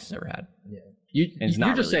De'Aaron Fox has ever had. Yeah. You're just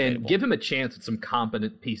really saying debatable. give him a chance with some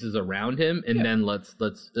competent pieces around him, and then let's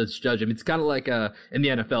judge him. It's kind of like in the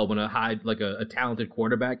NFL when a talented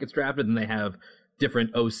quarterback gets drafted, and they have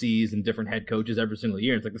different OCs and different head coaches every single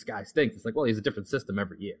year. It's like, this guy stinks. It's like, well, he's a different system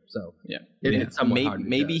every year. So it's somewhat hard to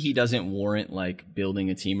maybe judge. he doesn't warrant like building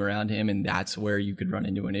a team around him, and that's where you could run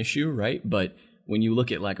into an issue, right? But when you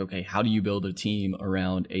look at like, okay, how do you build a team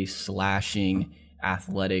around a slashing,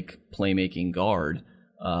 athletic, playmaking guard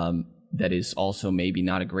that is also maybe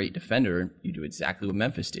not a great defender? You do exactly what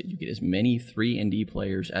Memphis did. You get as many 3-and-D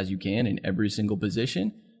players as you can in every single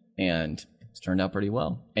position, and it's turned out pretty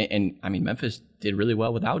well. And I mean, Memphis did really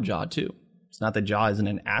well without Ja too. It's not that Ja isn't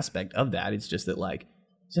an aspect of that. It's just that like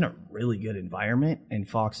he's in a really good environment, and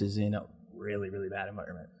Fox is in a really, really bad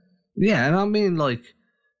environment. Yeah, and I mean, like,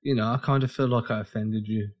 you know, I kind of feel like I offended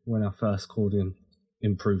you when I first called him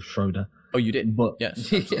improved Schroeder. Oh, you did? But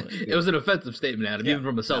yes, It was an offensive statement, Adam, even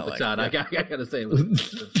from a Celtics side. I gotta say it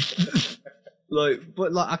was.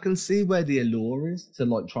 But I can see where the allure is to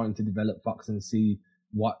like trying to develop Fox and see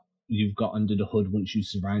what you've got under the hood once you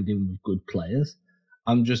surround him with good players.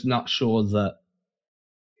 I'm just not sure that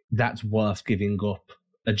that's worth giving up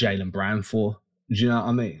a Jaylen Brown for. Do you know what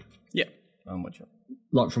I mean? Yeah, I'm with you.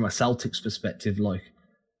 Like from a Celtics perspective, like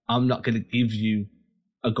I'm not going to give you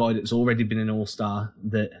a guy that's already been an all-star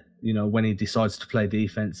that, you know, when he decides to play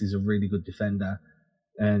defense is a really good defender,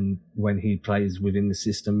 and when he plays within the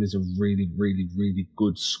system is a really, really, really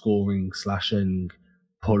good scoring, slashing,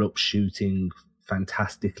 pull-up shooting,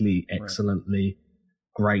 fantastically, excellently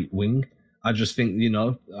great wing. I just think, you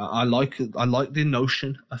know, I like the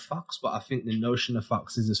notion of Fox, but I think the notion of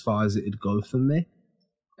Fox is as far as it'd go for me.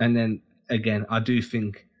 And then again, I do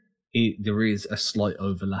think there is a slight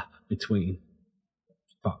overlap between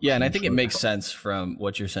Fox. Yeah, and I think it makes sense from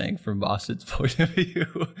what you're saying from Boston's point of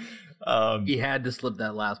view. He had to slip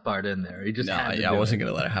that last part in there. He just had to I wasn't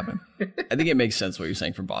going to let it happen. I think it makes sense what you're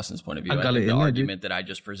saying from Boston's point of view. I think the argument that I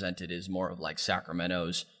just presented is more of like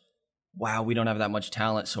Sacramento's, wow, we don't have that much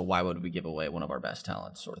talent, so why would we give away one of our best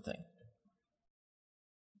talents sort of thing.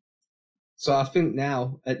 So I think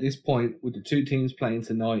now, at this point, with the two teams playing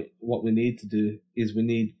tonight, what we need to do is we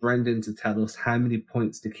need Brenden to tell us how many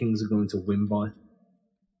points the Kings are going to win by.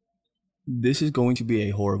 This is going to be a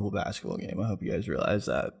horrible basketball game. I hope you guys realize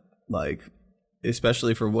that. Like,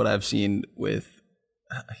 especially for what I've seen with,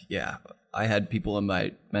 I had people in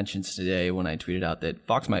my mentions today when I tweeted out that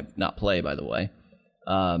Fox might not play, by the way.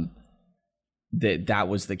 That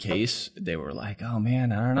was the case. They were like, oh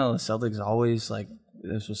man, I don't know. The Celtics always, like,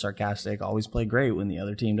 this was sarcastic, always play great when the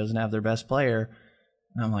other team doesn't have their best player.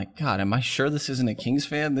 And I'm like, God, am I sure this isn't a Kings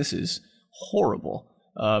fan? This is horrible.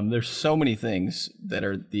 There's so many things that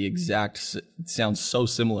are the exact, it sounds so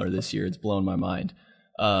similar this year. It's blown my mind.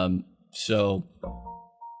 So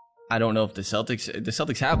I don't know if the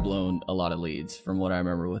Celtics have blown a lot of leads from what I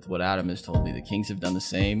remember with what Adam has told me. The Kings have done the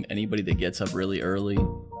same. Anybody that gets up really early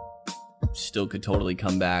still could totally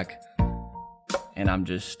come back. And I'm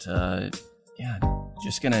just gonna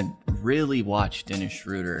really watch Dennis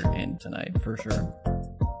Schroeder in tonight for sure.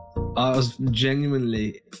 I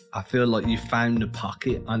feel like you found a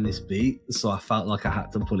pocket on this beat, so I felt like I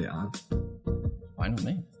had to put it on. Fine with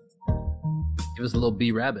me. Give us a little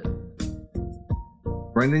B Rabbit.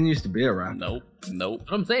 Brenden used to be a rapper. Nope.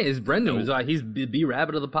 What I'm saying is Brenden was like, he's B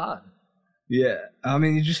Rabbit of the pod. Yeah, I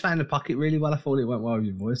mean, you just found the pocket really well. I thought it went well with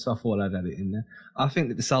your voice, so I thought I'd add it in there. I think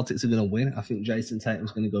that the Celtics are going to win. I think Jason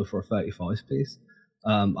Tatum's going to go for a 35 piece.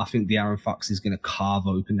 I think De'Aaron Fox is going to carve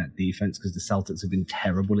open that defense because the Celtics have been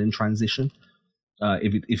terrible in transition.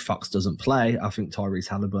 If Fox doesn't play, I think Tyrese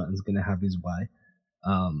Halliburton's going to have his way.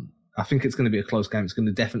 I think it's going to be a close game. It's going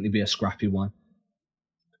to definitely be a scrappy one.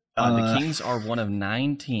 The Kings are one of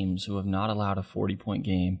 9 teams who have not allowed a 40-point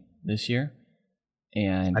game this year.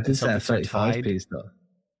 And I did say a 35 piece, though.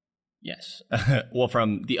 Yes. Well,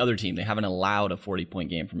 from the other team, they haven't allowed a 40-point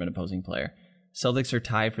game from an opposing player. Celtics are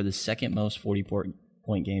tied for the second most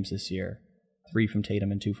 40-point games this year. 3 from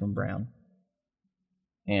Tatum and 2 from Brown.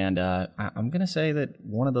 And I'm going to say that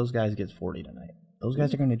one of those guys gets 40 tonight. Those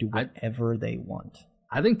guys are going to do whatever they want.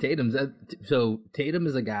 I think Tatum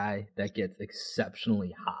is a guy that gets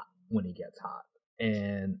exceptionally hot when he gets hot.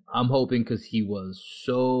 And I'm hoping, because he was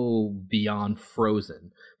so beyond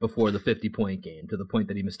frozen before the 50-point game, to the point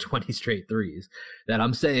that he missed 20 straight threes, that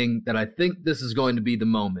I'm saying that I think this is going to be the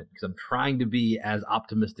moment, because I'm trying to be as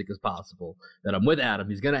optimistic as possible, that I'm with Adam.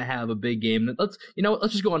 He's going to have a big game. Let's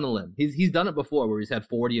just go on the limb. He's done it before where he's had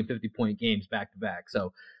 40 and 50-point games back to back.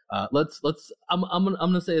 So I'm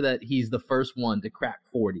going to say that he's the first one to crack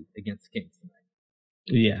 40 against the Kings tonight.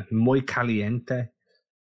 Yeah, muy caliente.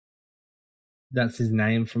 That's his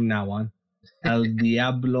name from now on. El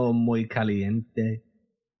Diablo Muy Caliente.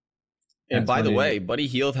 And by the way, Buddy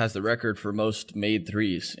Hield has the record for most made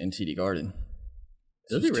threes in TD Garden.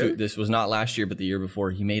 This was not last year, but the year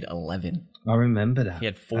before. He made 11. I remember that. He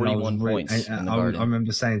had 41 points in the Garden. I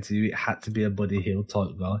remember saying to you, it had to be a Buddy Hield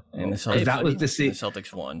type guy. And the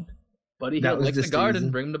Celtics won. Buddy Hield likes the Garden.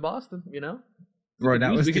 Bring him to Boston, Bro,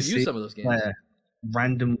 we could use some of those games. Where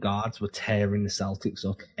random guards were tearing the Celtics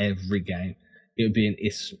up every game. It would be an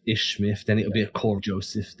Ish Smith, then it would be a Corey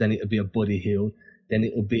Joseph, then it would be a Buddy Hield, then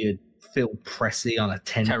it would be a Phil Pressey on a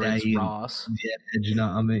 10-day. Terrence Ross. Yeah, do you know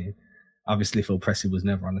what I mean? Obviously, Phil Pressey was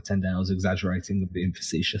never on a 10-day. I was exaggerating and being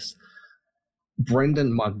facetious.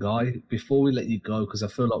 Brenden, my guy, before we let you go, because I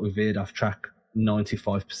feel like we've veered off track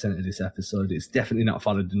 95% of this episode, it's definitely not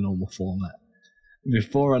followed the normal format.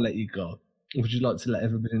 Before I let you go, would you like to let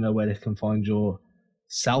everybody know where they can find your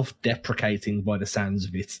self-deprecating, by the sounds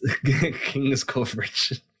of it, Kings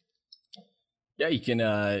coverage? Yeah, you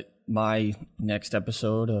can... my next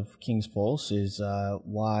episode of King's Pulse is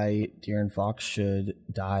why De'Aaron Fox should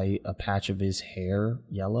dye a patch of his hair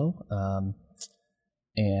yellow.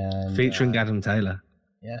 And featuring Adam Taylor.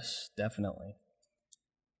 Yes, definitely.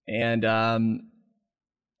 And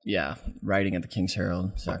writing at the King's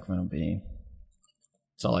Herald, Sacramento Bee.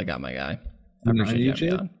 That's all I got, my guy. I appreciate you having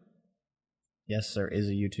me on. Yes, there is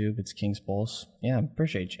a YouTube. It's King's Pulse. Yeah, I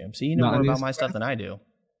appreciate you. See, you know more about my stuff than I do.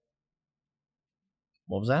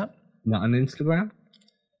 What was that? Not on Instagram?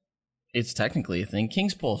 It's technically a thing.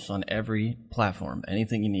 King's Pulse on every platform.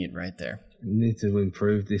 Anything you need right there. You need to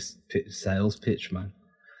improve this sales pitch, man.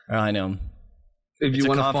 I know. If it's a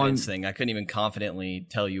confidence thing. I couldn't even confidently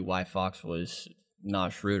tell you why Fox was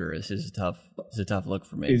not Schroeder. This is a tough look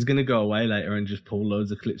for me. He's going to go away later and just pull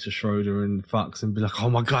loads of clips of Schroeder and Fox and be like, oh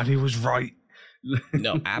my God, he was right.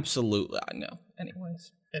 No, absolutely. No.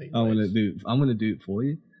 Anyways. I'm going to do it for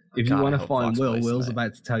you. If you want to find Will's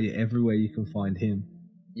about to tell you everywhere you can find him.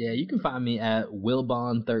 Yeah, you can find me at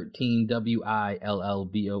Willbon13,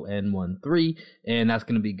 WILLBON13, and that's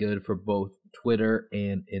going to be good for both Twitter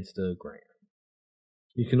and Instagram.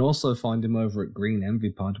 You can also find him over at Green Envy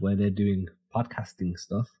Pod, where they're doing podcasting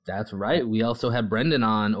stuff. That's right. We also had Brenden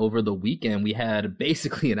on over the weekend. We had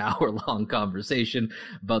basically an hour-long conversation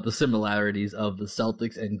about the similarities of the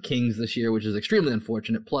Celtics and Kings this year, which is extremely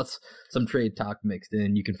unfortunate, plus some trade talk mixed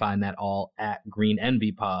in. You can find that all at Green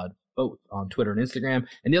Envy Pod, both on Twitter and Instagram.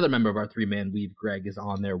 And the other member of our three-man weave, Greg, is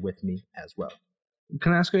on there with me as well.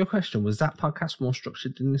 Can I ask you a question? Was that podcast more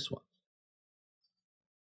structured than this one?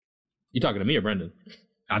 You talking to me or Brenden?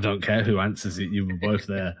 I don't care who answers it. You were both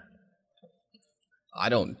there. I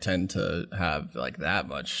don't tend to have like that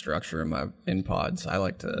much structure in pods. I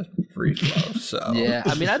like to free flow. So yeah,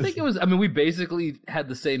 I think it was. We basically had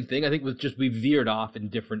the same thing. I think it was just we veered off in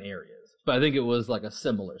different areas, but I think it was like a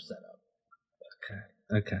similar setup.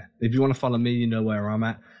 Okay. If you want to follow me, you know where I'm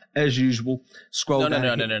at. As usual, scroll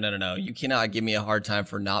down. No. You cannot give me a hard time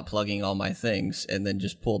for not plugging all my things and then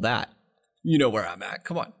just pull that. You know where I'm at.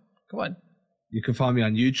 Come on. You can find me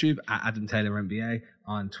on YouTube at Adam Taylor NBA,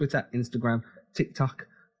 on Twitter, Instagram, TikTok,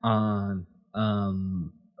 on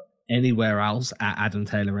anywhere else at Adam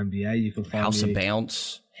Taylor NBA. You can find House of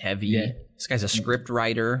Bounce, Heavy. Yeah. This guy's a script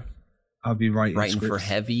writer. I'll be writing for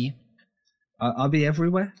Heavy. I'll be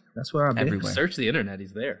everywhere. That's where I'll be. Everywhere. Search the internet.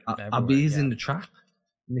 He's there. I'll be in the trap.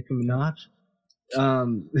 Nicki Minaj.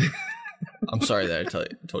 I'm sorry that I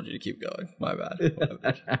told you to keep going. My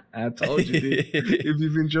bad. I told you, dude. If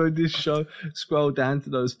you've enjoyed this show, scroll down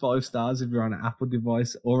to those 5 stars if you're on an Apple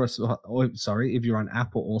device if you're on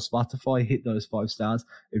Apple or Spotify, hit those 5 stars.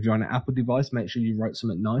 If you're on an Apple device, make sure you write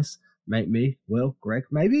something nice. Make me, Will, Greg,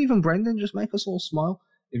 maybe even Brenden, just make us all smile.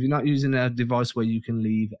 If you're not using a device where you can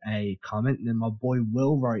leave a comment, then my boy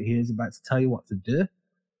Will right here is about to tell you what to do.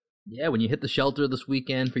 Yeah, when you hit the shelter this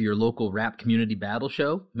weekend for your local rap community battle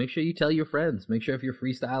show, make sure you tell your friends. Make sure if you're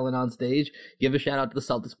freestyling on stage, give a shout out to the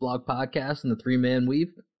Celtics Blog Podcast and the Three Man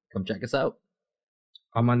Weave. Come check us out.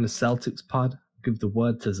 I'm on the CelticsPod. Give the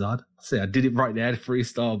word to Zod. See, I did it right there, the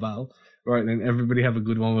freestyle battle. Right, then everybody have a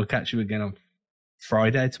good one. We'll catch you again on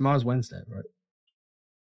Friday. Tomorrow's Wednesday, right?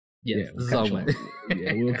 Yes, we'll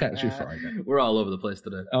catch you Friday. We're all over the place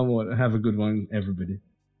today. Have a good one, everybody.